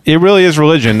 huh? It really is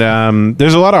religion.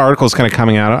 There's a lot of articles kind of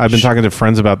coming out. I've been talking to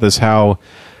friends about this, how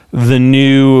the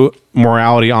new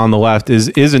morality on the left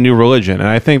is a new religion. And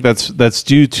I think that's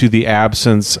due to the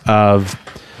absence of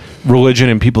religion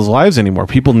in people's lives anymore.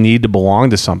 People need to belong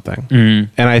to something. And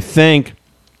I think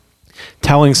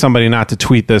telling somebody not to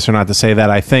tweet this or not to say that,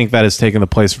 I think that has taken the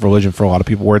place of religion for a lot of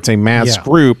people, where it's a mass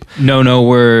group. No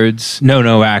words,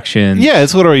 no action. Yeah,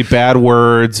 it's literally bad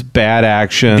words, bad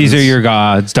actions. These are your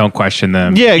gods. Don't question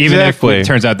them. Yeah, Even exactly. if it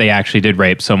turns out they actually did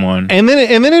rape someone. And then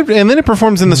it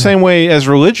performs in the same way as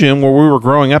religion, where we were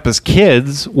growing up as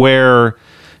kids, where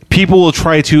people will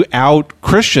try to out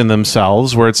Christian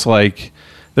themselves, where it's like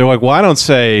they're like, "Well, I don't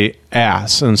say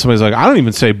ass," and somebody's like, "I don't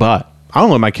even say butt. I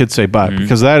don't let my kids say butt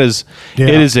because that is it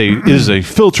is a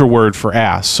filter word for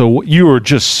ass. So you are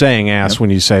just saying ass when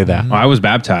you say that." Well, I was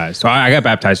baptized. I got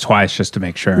baptized twice just to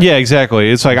make sure. Yeah, exactly.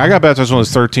 It's like I got baptized when I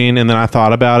was 13, and then I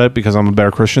thought about it because I'm a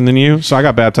better Christian than you. So I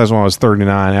got baptized when I was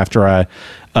 39 after I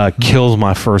killed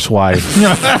my first wife.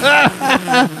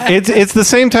 It's the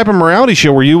same type of morality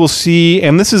show where you will see,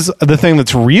 and this is the thing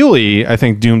that's really, I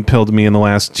think, doom-pilled me in the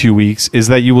last 2 weeks, is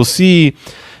that you will see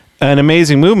an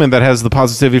amazing movement that has the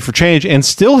positivity for change and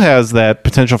still has that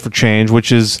potential for change,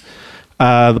 which is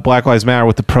the Black Lives Matter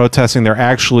with the protesting. They're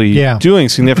actually doing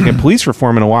significant police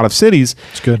reform in a lot of cities.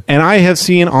 It's good. And I have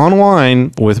seen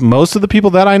online with most of the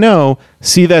people that I know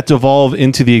see that devolve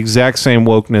into the exact same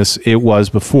wokeness it was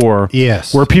before.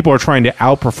 Yes. Where people are trying to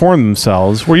outperform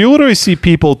themselves, where you literally see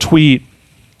people tweet,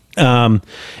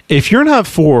 if you're not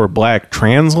for black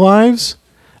trans lives,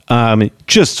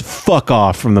 just fuck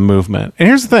off from the movement. And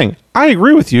here's the thing. I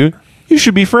agree with you. you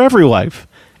should be for every life.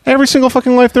 Every single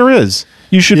fucking life there is.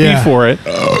 You should be for it.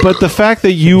 But the fact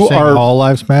that you are all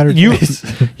lives matter.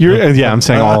 I'm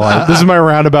saying all lives. This is my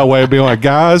roundabout way of being like,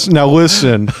 guys, now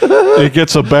listen, it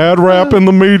gets a bad rap in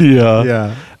the media.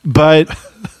 Yeah. But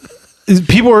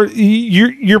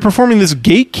you're performing this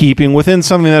gatekeeping within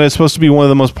something that is supposed to be one of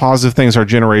the most positive things our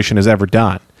generation has ever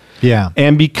done. Yeah.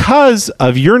 And because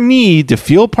of your need to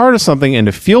feel part of something and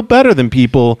to feel better than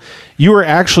people, you are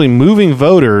actually moving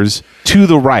voters to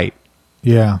the right.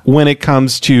 Yeah. When it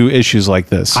comes to issues like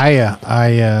this. I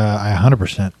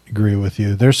 100% agree with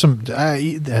you. There's some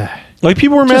like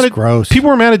people were mad at gross. People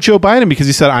were mad at Joe Biden because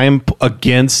he said I am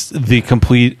against the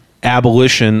complete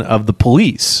abolition of the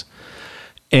police.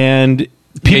 And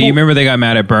people, you remember they got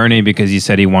mad at Bernie because he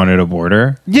said he wanted a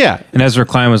border? Yeah. And Ezra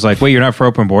Klein was like, wait, you're not for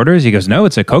open borders? He goes, no,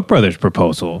 it's a Koch brothers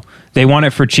proposal. They want it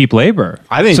for cheap labor.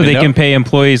 I didn't so even they know. can pay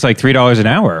employees like $3 an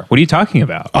hour. What are you talking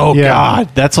about? Oh, Yeah. God.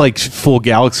 That's like full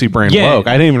galaxy brain Yeah. woke.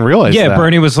 I didn't even realize that. Yeah,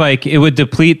 Bernie was like, it would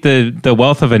deplete the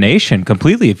wealth of a nation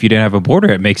completely if you didn't have a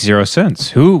border. It makes zero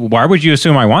sense. Why would you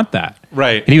assume I want that?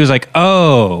 Right. And he was like,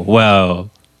 oh, well,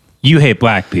 you hate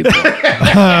black people.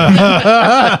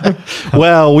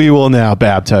 Well, we will now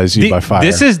baptize you by fire.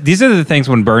 These are the things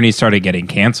when Bernie started getting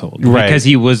canceled. Right. Because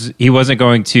he wasn't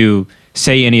going to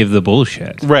say any of the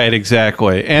bullshit. Right,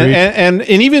 exactly. And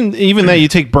even that you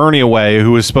take Bernie away,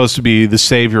 who was supposed to be the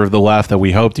savior of the left that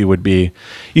we hoped he would be,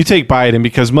 you take Biden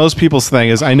because most people's thing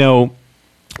is, I know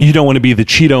you don't want to be the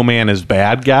Cheeto Man is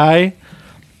bad guy,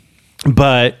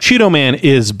 but Cheeto Man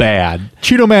is bad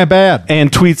Cheeto Man bad.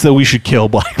 and tweets that we should kill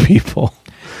black people.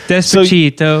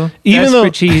 Despacito. Even though-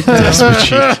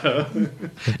 Despacito.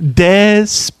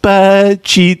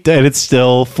 Despacito, and it's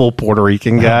still full Puerto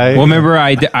Rican guy. Well, remember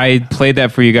I played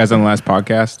that for you guys on the last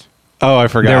podcast? Oh, I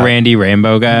forgot. The Randy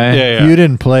Rainbow guy? Yeah. You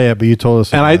didn't play it, but you told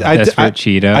us. And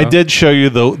Despacito. I did show you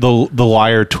the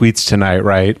liar tweets tonight,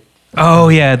 right? Oh,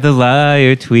 yeah, the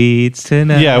liar tweets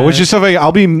tonight. Yeah, which is something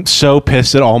I'll be so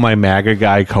pissed at all my MAGA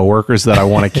guy coworkers that I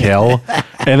want to kill.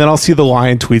 And then I'll see the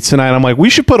lion tweets tonight. I'm like, we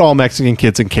should put all Mexican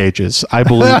kids in cages. I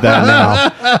believe that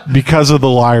now because of the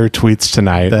liar tweets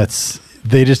tonight.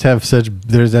 They just have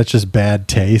that's just bad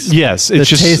taste. Yes, The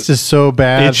taste is so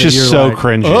bad. It's that just you're so like,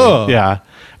 cringy. "Ugh." Yeah.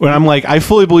 When I'm like, I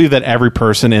fully believe that every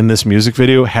person in this music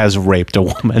video has raped a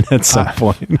woman at some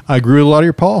point. I agree with a lot of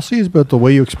your policies, but the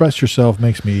way you express yourself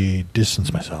makes me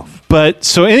distance myself. But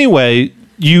so anyway,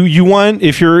 you want,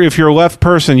 if you're a left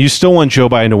person, you still want Joe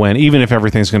Biden to win, even if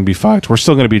everything's going to be fucked. We're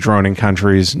still going to be droning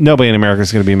countries. Nobody in America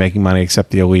is going to be making money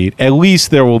except the elite. At least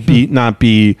there will not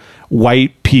be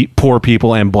white poor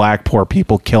people and black poor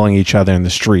people killing each other in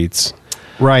the streets.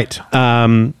 Right.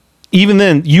 Even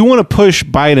then, you want to push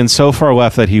Biden so far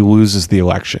left that he loses the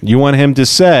election. You want him to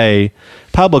say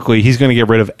publicly he's going to get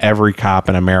rid of every cop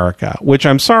in America, which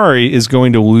I'm sorry is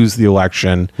going to lose the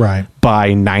election Right.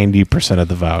 by 90% of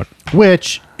the vote.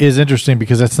 Which is interesting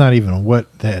because that's not even what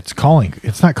that's calling.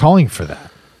 It's not calling for that.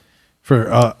 For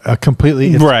a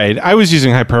completely Right. I was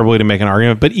using hyperbole to make an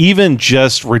argument, but even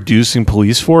just reducing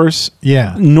police force,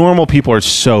 Yeah. normal people are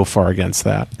so far against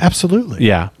that. Absolutely.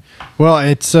 Yeah. Well,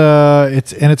 it's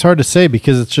hard to say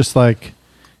because it's just like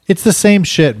it's the same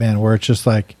shit, man. Where it's just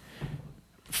like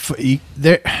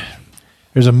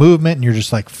there's a movement, and you're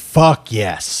just like, fuck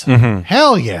yes,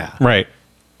 hell yeah, Right.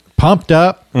 pumped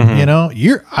up. You know,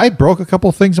 I broke a couple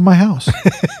of things in my house.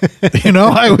 You know,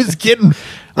 I was getting.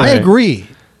 I Right. agree.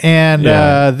 And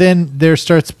Yeah. then there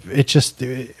starts, it's just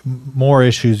more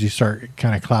issues. You start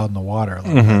kind of clouding the water a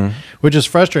little bit, which is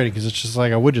frustrating because it's just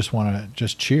like I would just want to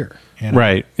just cheer. You know?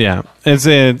 Right. Yeah.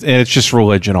 It's just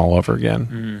religion all over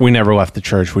again. We never left the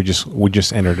church. We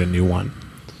just entered a new one.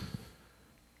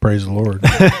 Praise the Lord.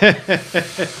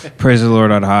 Praise the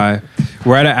Lord on high.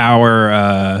 We're at an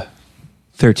hour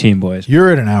 13, boys.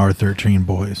 You're at an hour 13,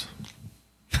 boys.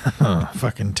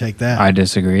 Fucking take that. I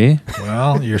disagree.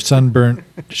 Well, your sunburnt,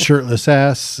 shirtless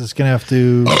ass is going to have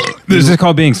to. This is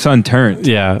called being sun-turned.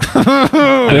 Yeah.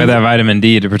 I got that vitamin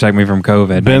D to protect me from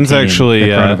COVID. Ben's actually the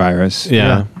coronavirus.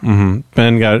 Yeah.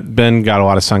 Mm-hmm. Ben got a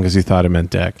lot of sun because he thought it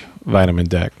meant dick. Vitamin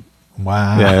dick.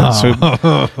 Wow. Yeah.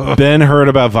 So Ben heard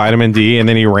about vitamin D and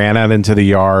then he ran out into the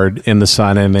yard in the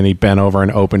sun and then he bent over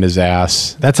and opened his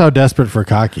ass. That's how desperate for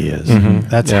cocky is.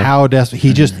 That's Yeah. how desperate.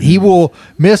 He will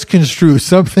misconstrue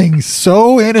something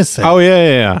so innocent Oh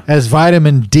yeah. as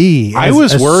vitamin D. I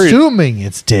was worried. Assuming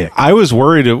it's dick. I was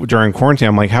worried during quarantine.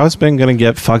 I'm like, how is Ben going to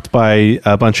get fucked by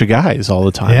a bunch of guys all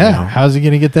the time? Yeah. now? How's he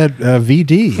going to get that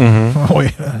VD?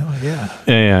 Wait,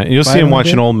 Yeah. You'll see him Vitamin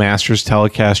watching D? old Masters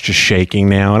telecast, just shaking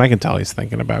now, and I can tell he's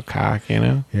thinking about cock.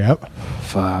 Yep.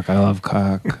 Fuck, I love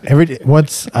cock.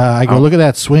 Once I go look at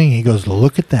that swing, he goes,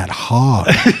 look at that hog.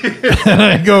 And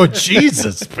I go,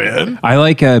 Jesus, Ben. I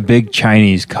like big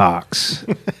Chinese cocks.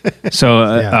 So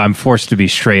I'm forced to be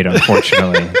straight,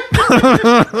 unfortunately.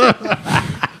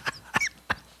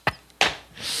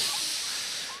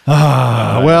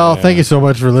 Well, thank you so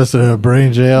much for listening to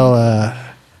Brain Jail.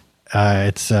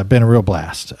 It's been a real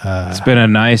blast. It's been a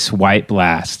nice white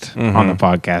blast on the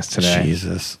podcast today.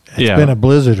 Jesus. It's been a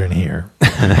blizzard in here.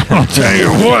 I'll tell you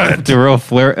what. The real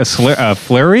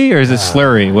flurry, or is it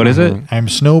slurry? What is it? I'm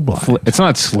snowblind. It's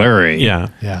not slurry. Yeah.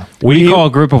 Yeah. What do you call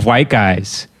a group of white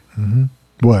guys?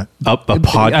 What? Up a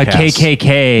podcast. A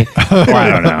KKK. Or I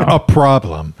don't know. A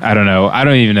problem. I don't know. I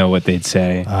don't even know what they'd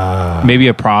say. Maybe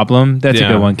a problem. That's a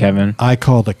Yeah. good one, Kevin. I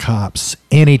call the cops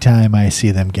anytime I see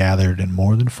them gathered in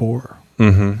more than 4.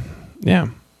 Yeah.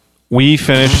 We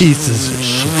finished. Pieces of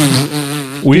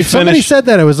shit. We Somebody finished. said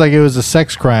that it was like it was a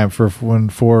sex crime for when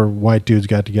 4 white dudes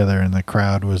got together and the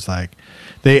crowd was like,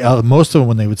 they most of them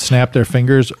when they would snap their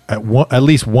fingers, at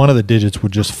least one of the digits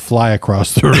would just fly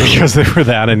across the room. because they were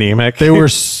that anemic. They were,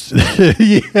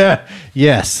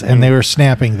 yes, and they were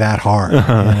snapping that hard.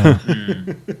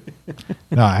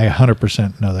 No, I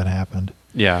 100% know that happened.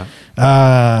 Yeah.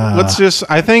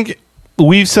 I think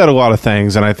we've said a lot of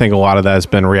things, and I think a lot of that has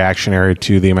been reactionary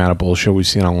to the amount of bullshit we've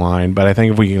seen online. But I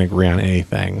think if we can agree on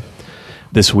anything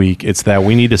this week, it's that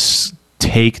we need to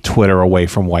take Twitter away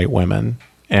from white women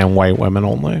and white women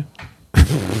only.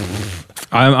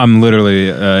 I'm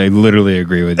literally, I literally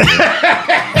agree with you.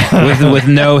 with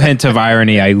no hint of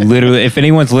irony, I literally, if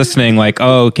anyone's listening, like,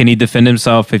 oh, can he defend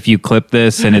himself if you clip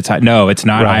this? And it's no, it's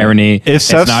not Right. irony. If it's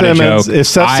Seth not Simmons- a joke. if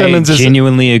Seth I Simmons is-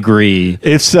 genuinely agree.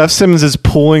 If Seth Simmons is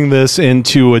pulling this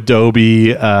into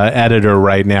Adobe editor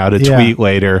right now to Yeah. tweet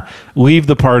later, leave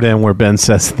the part in where Ben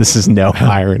says this is no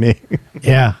irony.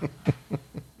 Yeah.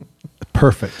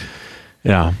 Perfect.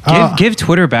 Yeah. Give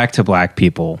Twitter back to black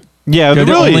people. Yeah, They're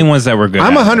really, the only ones that were good.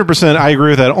 I'm at it. 100%. I agree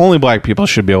with that. Only black people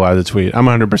should be allowed to tweet. I'm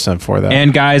 100% for that.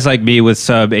 And guys like me with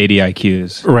sub 80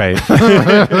 IQs. right.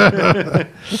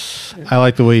 I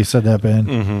like the way you said that,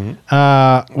 Ben.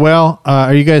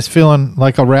 Are you guys feeling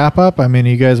like a wrap up? I mean,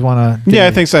 you guys want to? Yeah,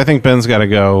 I think so. I think Ben's got to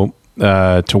go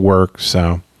to work.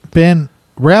 So Ben,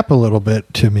 rap a little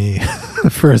bit to me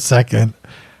for a second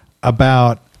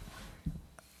about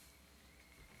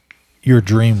your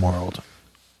dream world.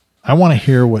 I want to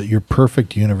hear what your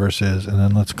perfect universe is, and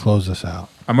then let's close this out.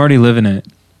 I'm already living it.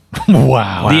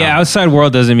 Wow. The outside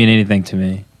world doesn't mean anything to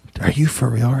me. Are you for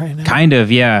real right now? Kind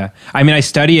of, yeah. I mean, I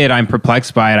study it. I'm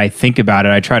perplexed by it. I think about it.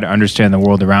 I try to understand the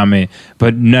world around me.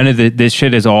 But none of this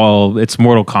shit is all. It's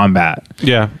Mortal Kombat.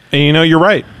 yeah, and you're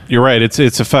right. You're right. It's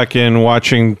a fucking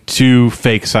watching two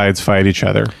fake sides fight each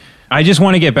other. I just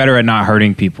want to get better at not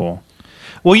hurting people.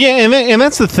 Well, yeah, and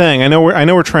that's the thing. I know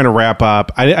we're trying to wrap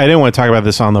up. I didn't want to talk about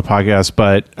this on the podcast,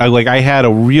 but I had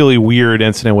a really weird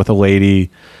incident with a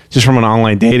lady just from an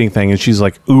online dating thing, and she's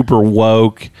like uber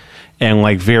woke and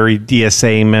like very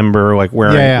DSA member, like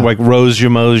wearing like Rose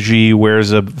Emoji,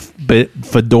 wears a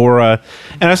fedora.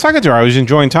 And I was talking to her. I was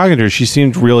enjoying talking to her. She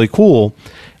seemed really cool.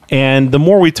 And the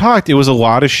more we talked, it was a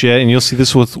lot of shit. And you'll see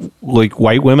this with like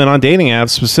white women on dating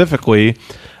apps specifically.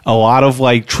 A lot of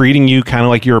like treating you kind of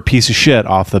like you're a piece of shit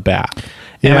off the bat.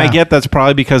 And I get that's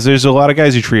probably because there's a lot of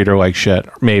guys who treat her like shit,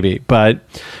 maybe. But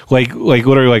like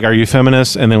literally, like, are you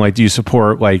feminist? And then like, do you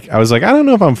support? Like, I was like, I don't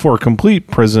know if I'm for complete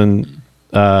prison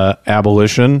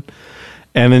abolition.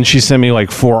 And then she sent me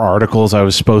like 4 articles I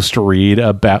was supposed to read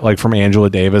about, like, from Angela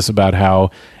Davis about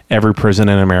how every prison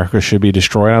in America should be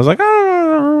destroyed. I was like, I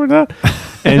don't know that.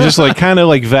 And just like kind of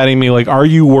like vetting me, like, are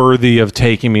you worthy of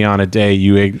taking me on a date,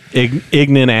 you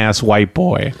ignorant ass white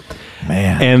boy?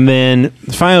 Man. And then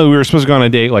finally we were supposed to go on a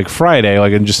date like Friday,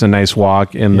 like in just a nice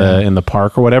walk in the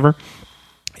park or whatever.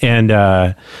 And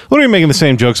literally making the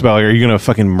same jokes about, like, are you gonna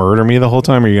fucking murder me the whole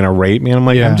time? Are you gonna rape me? And I'm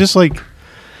like, I'm just like,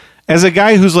 as a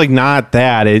guy who's like not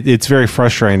that, it's very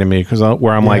frustrating to me because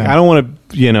where I'm like, I don't want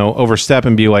to, overstep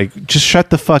and be like, just shut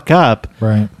the fuck up.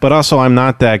 Right. But also I'm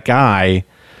not that guy.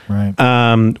 Right.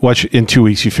 Watch in 2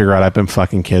 weeks you figure out I've been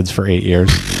fucking kids for 8 years.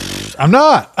 I'm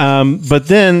not. But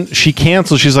then she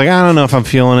canceled. She's like, I don't know if I'm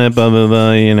feeling it, blah, blah,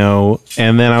 blah,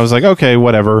 And then I was like, okay,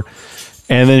 whatever.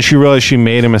 And then she realized she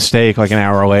made a mistake like an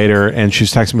hour later, and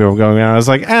she's texting me going on. I was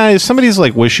like, if somebody's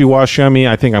like wishy-washy on me,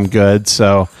 I think I'm good.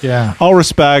 So Yeah. I'll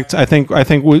respect. I think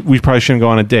we probably shouldn't go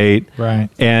on a date. Right.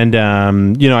 And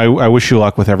I wish you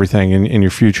luck with everything in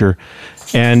your future.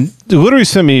 And they literally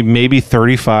sent me maybe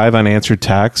 35 unanswered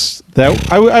texts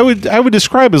that I would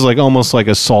describe as like almost like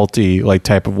a salty like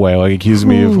type of way, like accusing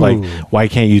me of like, why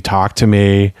can't you talk to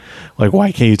me? Like,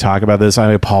 why can't you talk about this?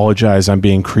 I apologize. I'm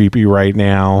being creepy right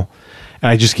now. And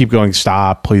I just keep going,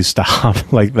 stop, please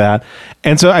stop, like that.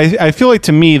 And so I feel like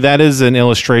to me, that is an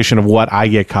illustration of what I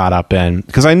get caught up in.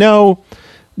 Because I know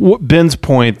Ben's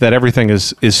point that everything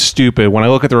is stupid when I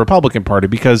look at the Republican Party,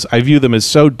 because I view them as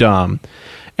so dumb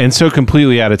and so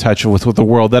completely out of touch with the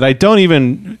world that I don't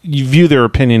even view their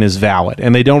opinion as valid.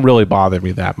 And they don't really bother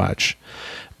me that much.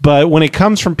 But when it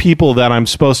comes from people that I'm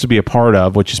supposed to be a part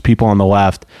of, which is people on the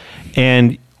left,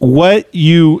 and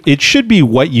it should be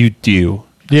what you do.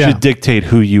 Should dictate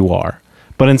who you are.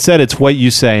 But instead, it's what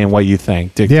you say and what you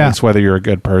think dictates whether you're a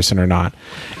good person or not.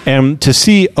 And to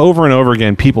see over and over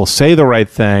again people say the right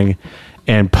thing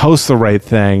and post the right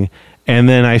thing, and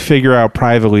then I figure out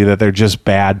privately that they're just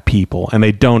bad people and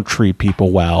they don't treat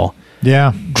people well,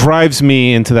 drives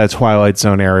me into that Twilight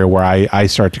Zone area where I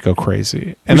start to go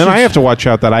crazy. And then I have to watch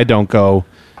out that I don't go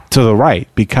to the right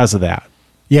because of that.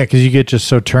 Yeah, because you get just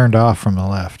so turned off from the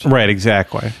left. Right,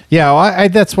 exactly. Yeah, well,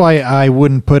 that's why I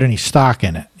wouldn't put any stock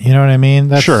in it. You know what I mean?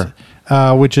 That's, sure.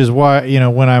 Which is why,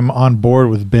 when I'm on board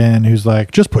with Ben, who's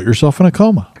like, just put yourself in a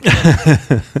coma.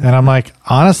 And I'm like,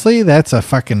 honestly, that's a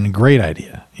fucking great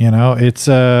idea. It's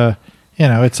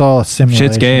it's all a simulation.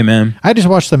 Shit's gay, man. I just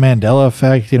watched The Mandela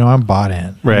Effect. I'm bought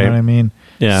in. Right. You know what I mean?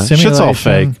 Yeah. Shit's all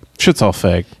fake. Shit's all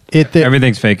fake.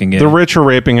 Everything's fake and gay. The rich are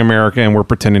raping America and we're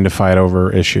pretending to fight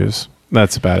over issues.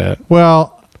 That's about it.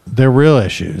 Well, they're real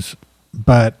issues,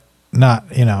 but not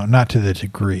to the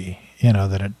degree,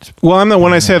 that it's. Well,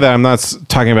 when I say that, I'm not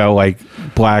talking about like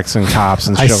blacks and cops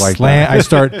and shit like that. I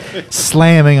start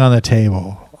slamming on the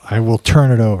table. I will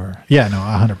turn it over. Yeah, no,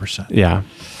 100%. Yeah.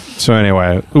 So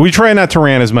anyway, we try not to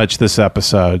rant as much this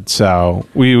episode, so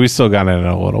we still got in it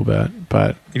a little bit.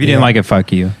 But if you didn't like it,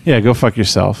 fuck you. Yeah, go fuck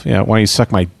yourself. Yeah, why don't you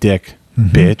suck my dick,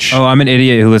 bitch? Oh, I'm an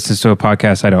idiot who listens to a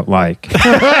podcast I don't like.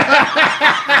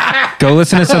 Go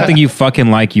listen to something you fucking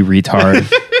like, you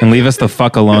retard, and leave us the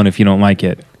fuck alone if you don't like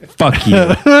it. Fuck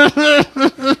you.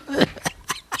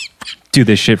 Do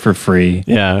this shit for free.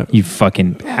 Yeah, you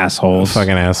fucking assholes.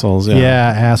 Fucking assholes.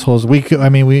 Yeah, assholes.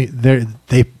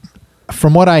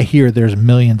 From what I hear, there's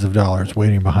millions of dollars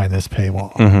waiting behind this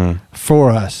paywall for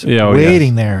us,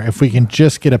 waiting there. If we can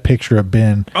just get a picture of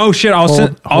Ben. Oh shit! I'll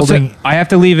send. I have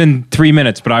to leave in 3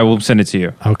 minutes, but I will send it to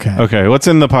you. Okay. Let's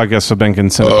end the podcast so Ben can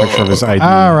send a picture of his ID.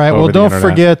 All right. Well, don't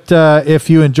forget if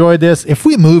you enjoyed this, if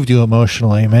we moved you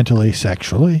emotionally, mentally,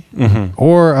 sexually,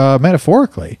 or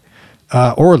metaphorically.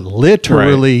 Or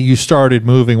literally, you started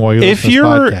moving while you listened to this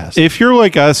podcast. If you're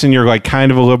like us and you're like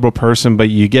kind of a liberal person, but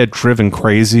you get driven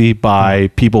crazy by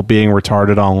people being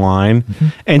retarded online,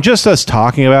 and just us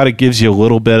talking about it gives you a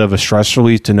little bit of a stress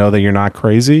relief to know that you're not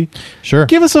crazy. Sure.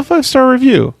 Give us a 5-star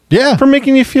review. Yeah. For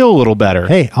making you feel a little better.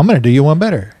 Hey, I'm going to do you one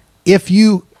better. If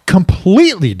you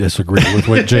completely disagree with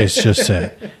what Jace just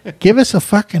said, give us a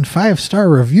fucking 5-star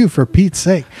review for Pete's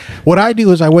sake. What I do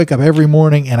is I wake up every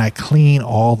morning and I clean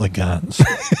all the guns.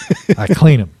 I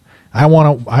clean them. I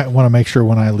want to make sure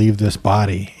when I leave this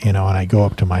body, and I go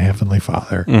up to my Heavenly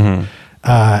Father,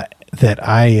 that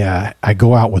I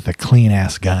go out with a clean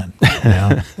ass gun.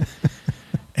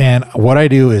 And what I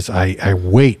do is I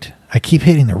wait. I keep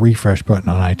hitting the refresh button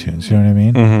on iTunes. You know what I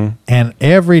mean? And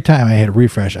every time I hit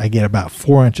refresh, I get about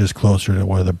 4 inches closer to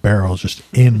where the barrel's just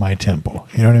in my temple.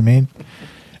 You know what I mean?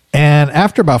 And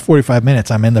after about 45 minutes,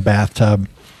 I'm in the bathtub.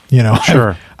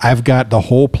 Sure. I've got the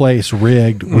whole place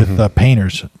rigged with the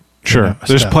painters. Sure.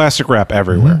 There's plastic wrap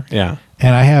everywhere. Yeah.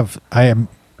 And I am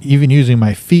even using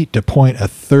my feet to point a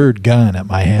third gun at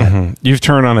my head. You've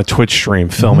turned on a Twitch stream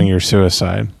filming your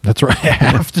suicide. That's right. I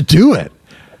have to do it.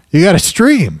 You got to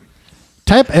stream.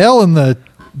 Type L in the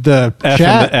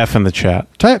chat. F in the chat.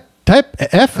 Type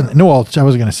F in no, I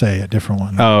was going to say a different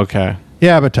one. Oh, okay.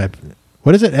 Yeah, but type.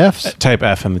 What is it? F's? Type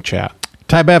F in the chat.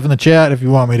 Type F in the chat if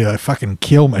you want me to fucking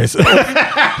kill myself.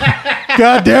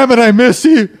 God damn it, I miss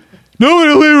you.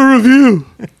 Nobody leave a review.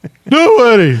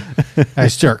 Nobody. I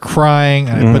start crying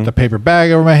and I put the paper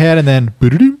bag over my head and then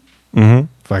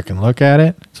if I can look at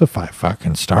it, it's a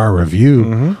 5-fucking-star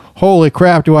review. Holy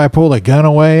crap, do I pull the gun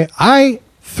away? I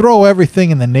throw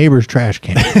everything in the neighbor's trash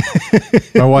can.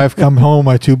 My wife come home,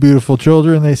 my 2 beautiful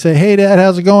children, they say, "Hey, Dad,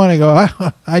 how's it going?" I go,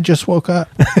 I just woke up.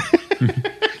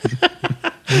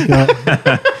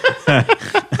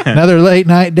 Another late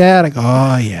night dad. I go,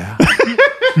 oh yeah.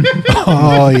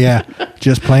 Oh yeah.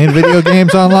 Just playing video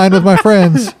games online with my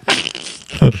friends.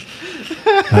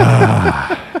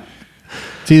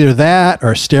 It's either that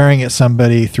or staring at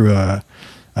somebody through a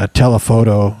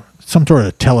telephoto, some sort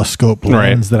of telescope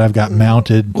lens that I've got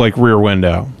mounted. Like Rear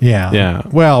Window. Yeah. Yeah.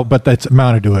 Well, but that's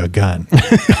mounted to a gun,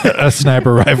 a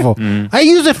sniper rifle. I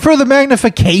use it for the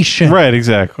magnification. Right,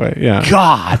 exactly. Yeah.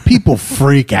 God, people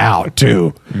freak out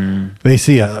too. They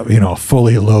see a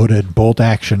fully loaded bolt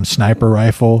action sniper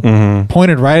rifle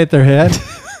pointed right at their head.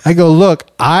 I go, look,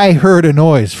 I heard a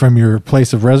noise from your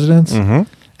place of residence, and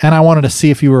I wanted to see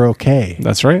if you were okay.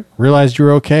 That's right. Realized you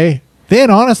were okay. Then,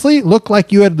 honestly, looked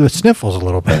like you had the sniffles a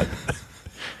little bit.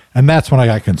 And that's when I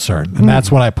got concerned. And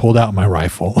that's when I pulled out my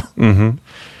rifle.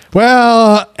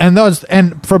 Well,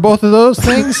 and for both of those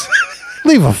things,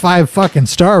 leave a 5 fucking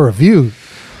star review.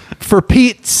 For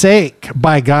Pete's sake,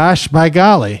 by gosh, by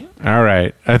golly. All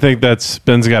right. I think Ben's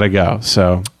got to go.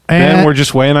 So, Ben, we're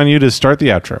just waiting on you to start the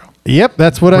outro. Yep,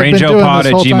 that's what I've been doing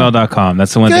this whole time. BrainJailPod@gmail.com.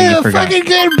 That's the one thing you forgot. Fucking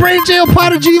good.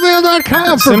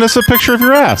 BrainJailPod@gmail.com. Send us a picture of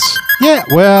your ass. Yeah,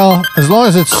 well, as long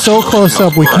as it's so close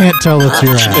up, we can't tell it's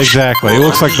your ass. Exactly. It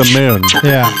looks like the moon.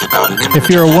 Yeah. If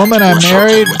you're a woman, I'm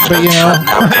married, but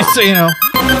so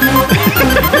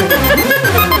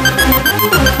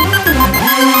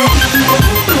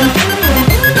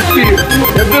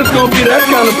If this gonna be that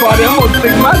kind of party, I'm gonna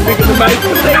stick my dick in the mashed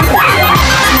potato.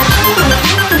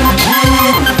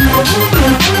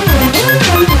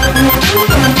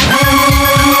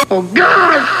 Oh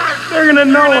God, they're gonna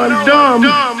know I'm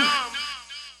dumb.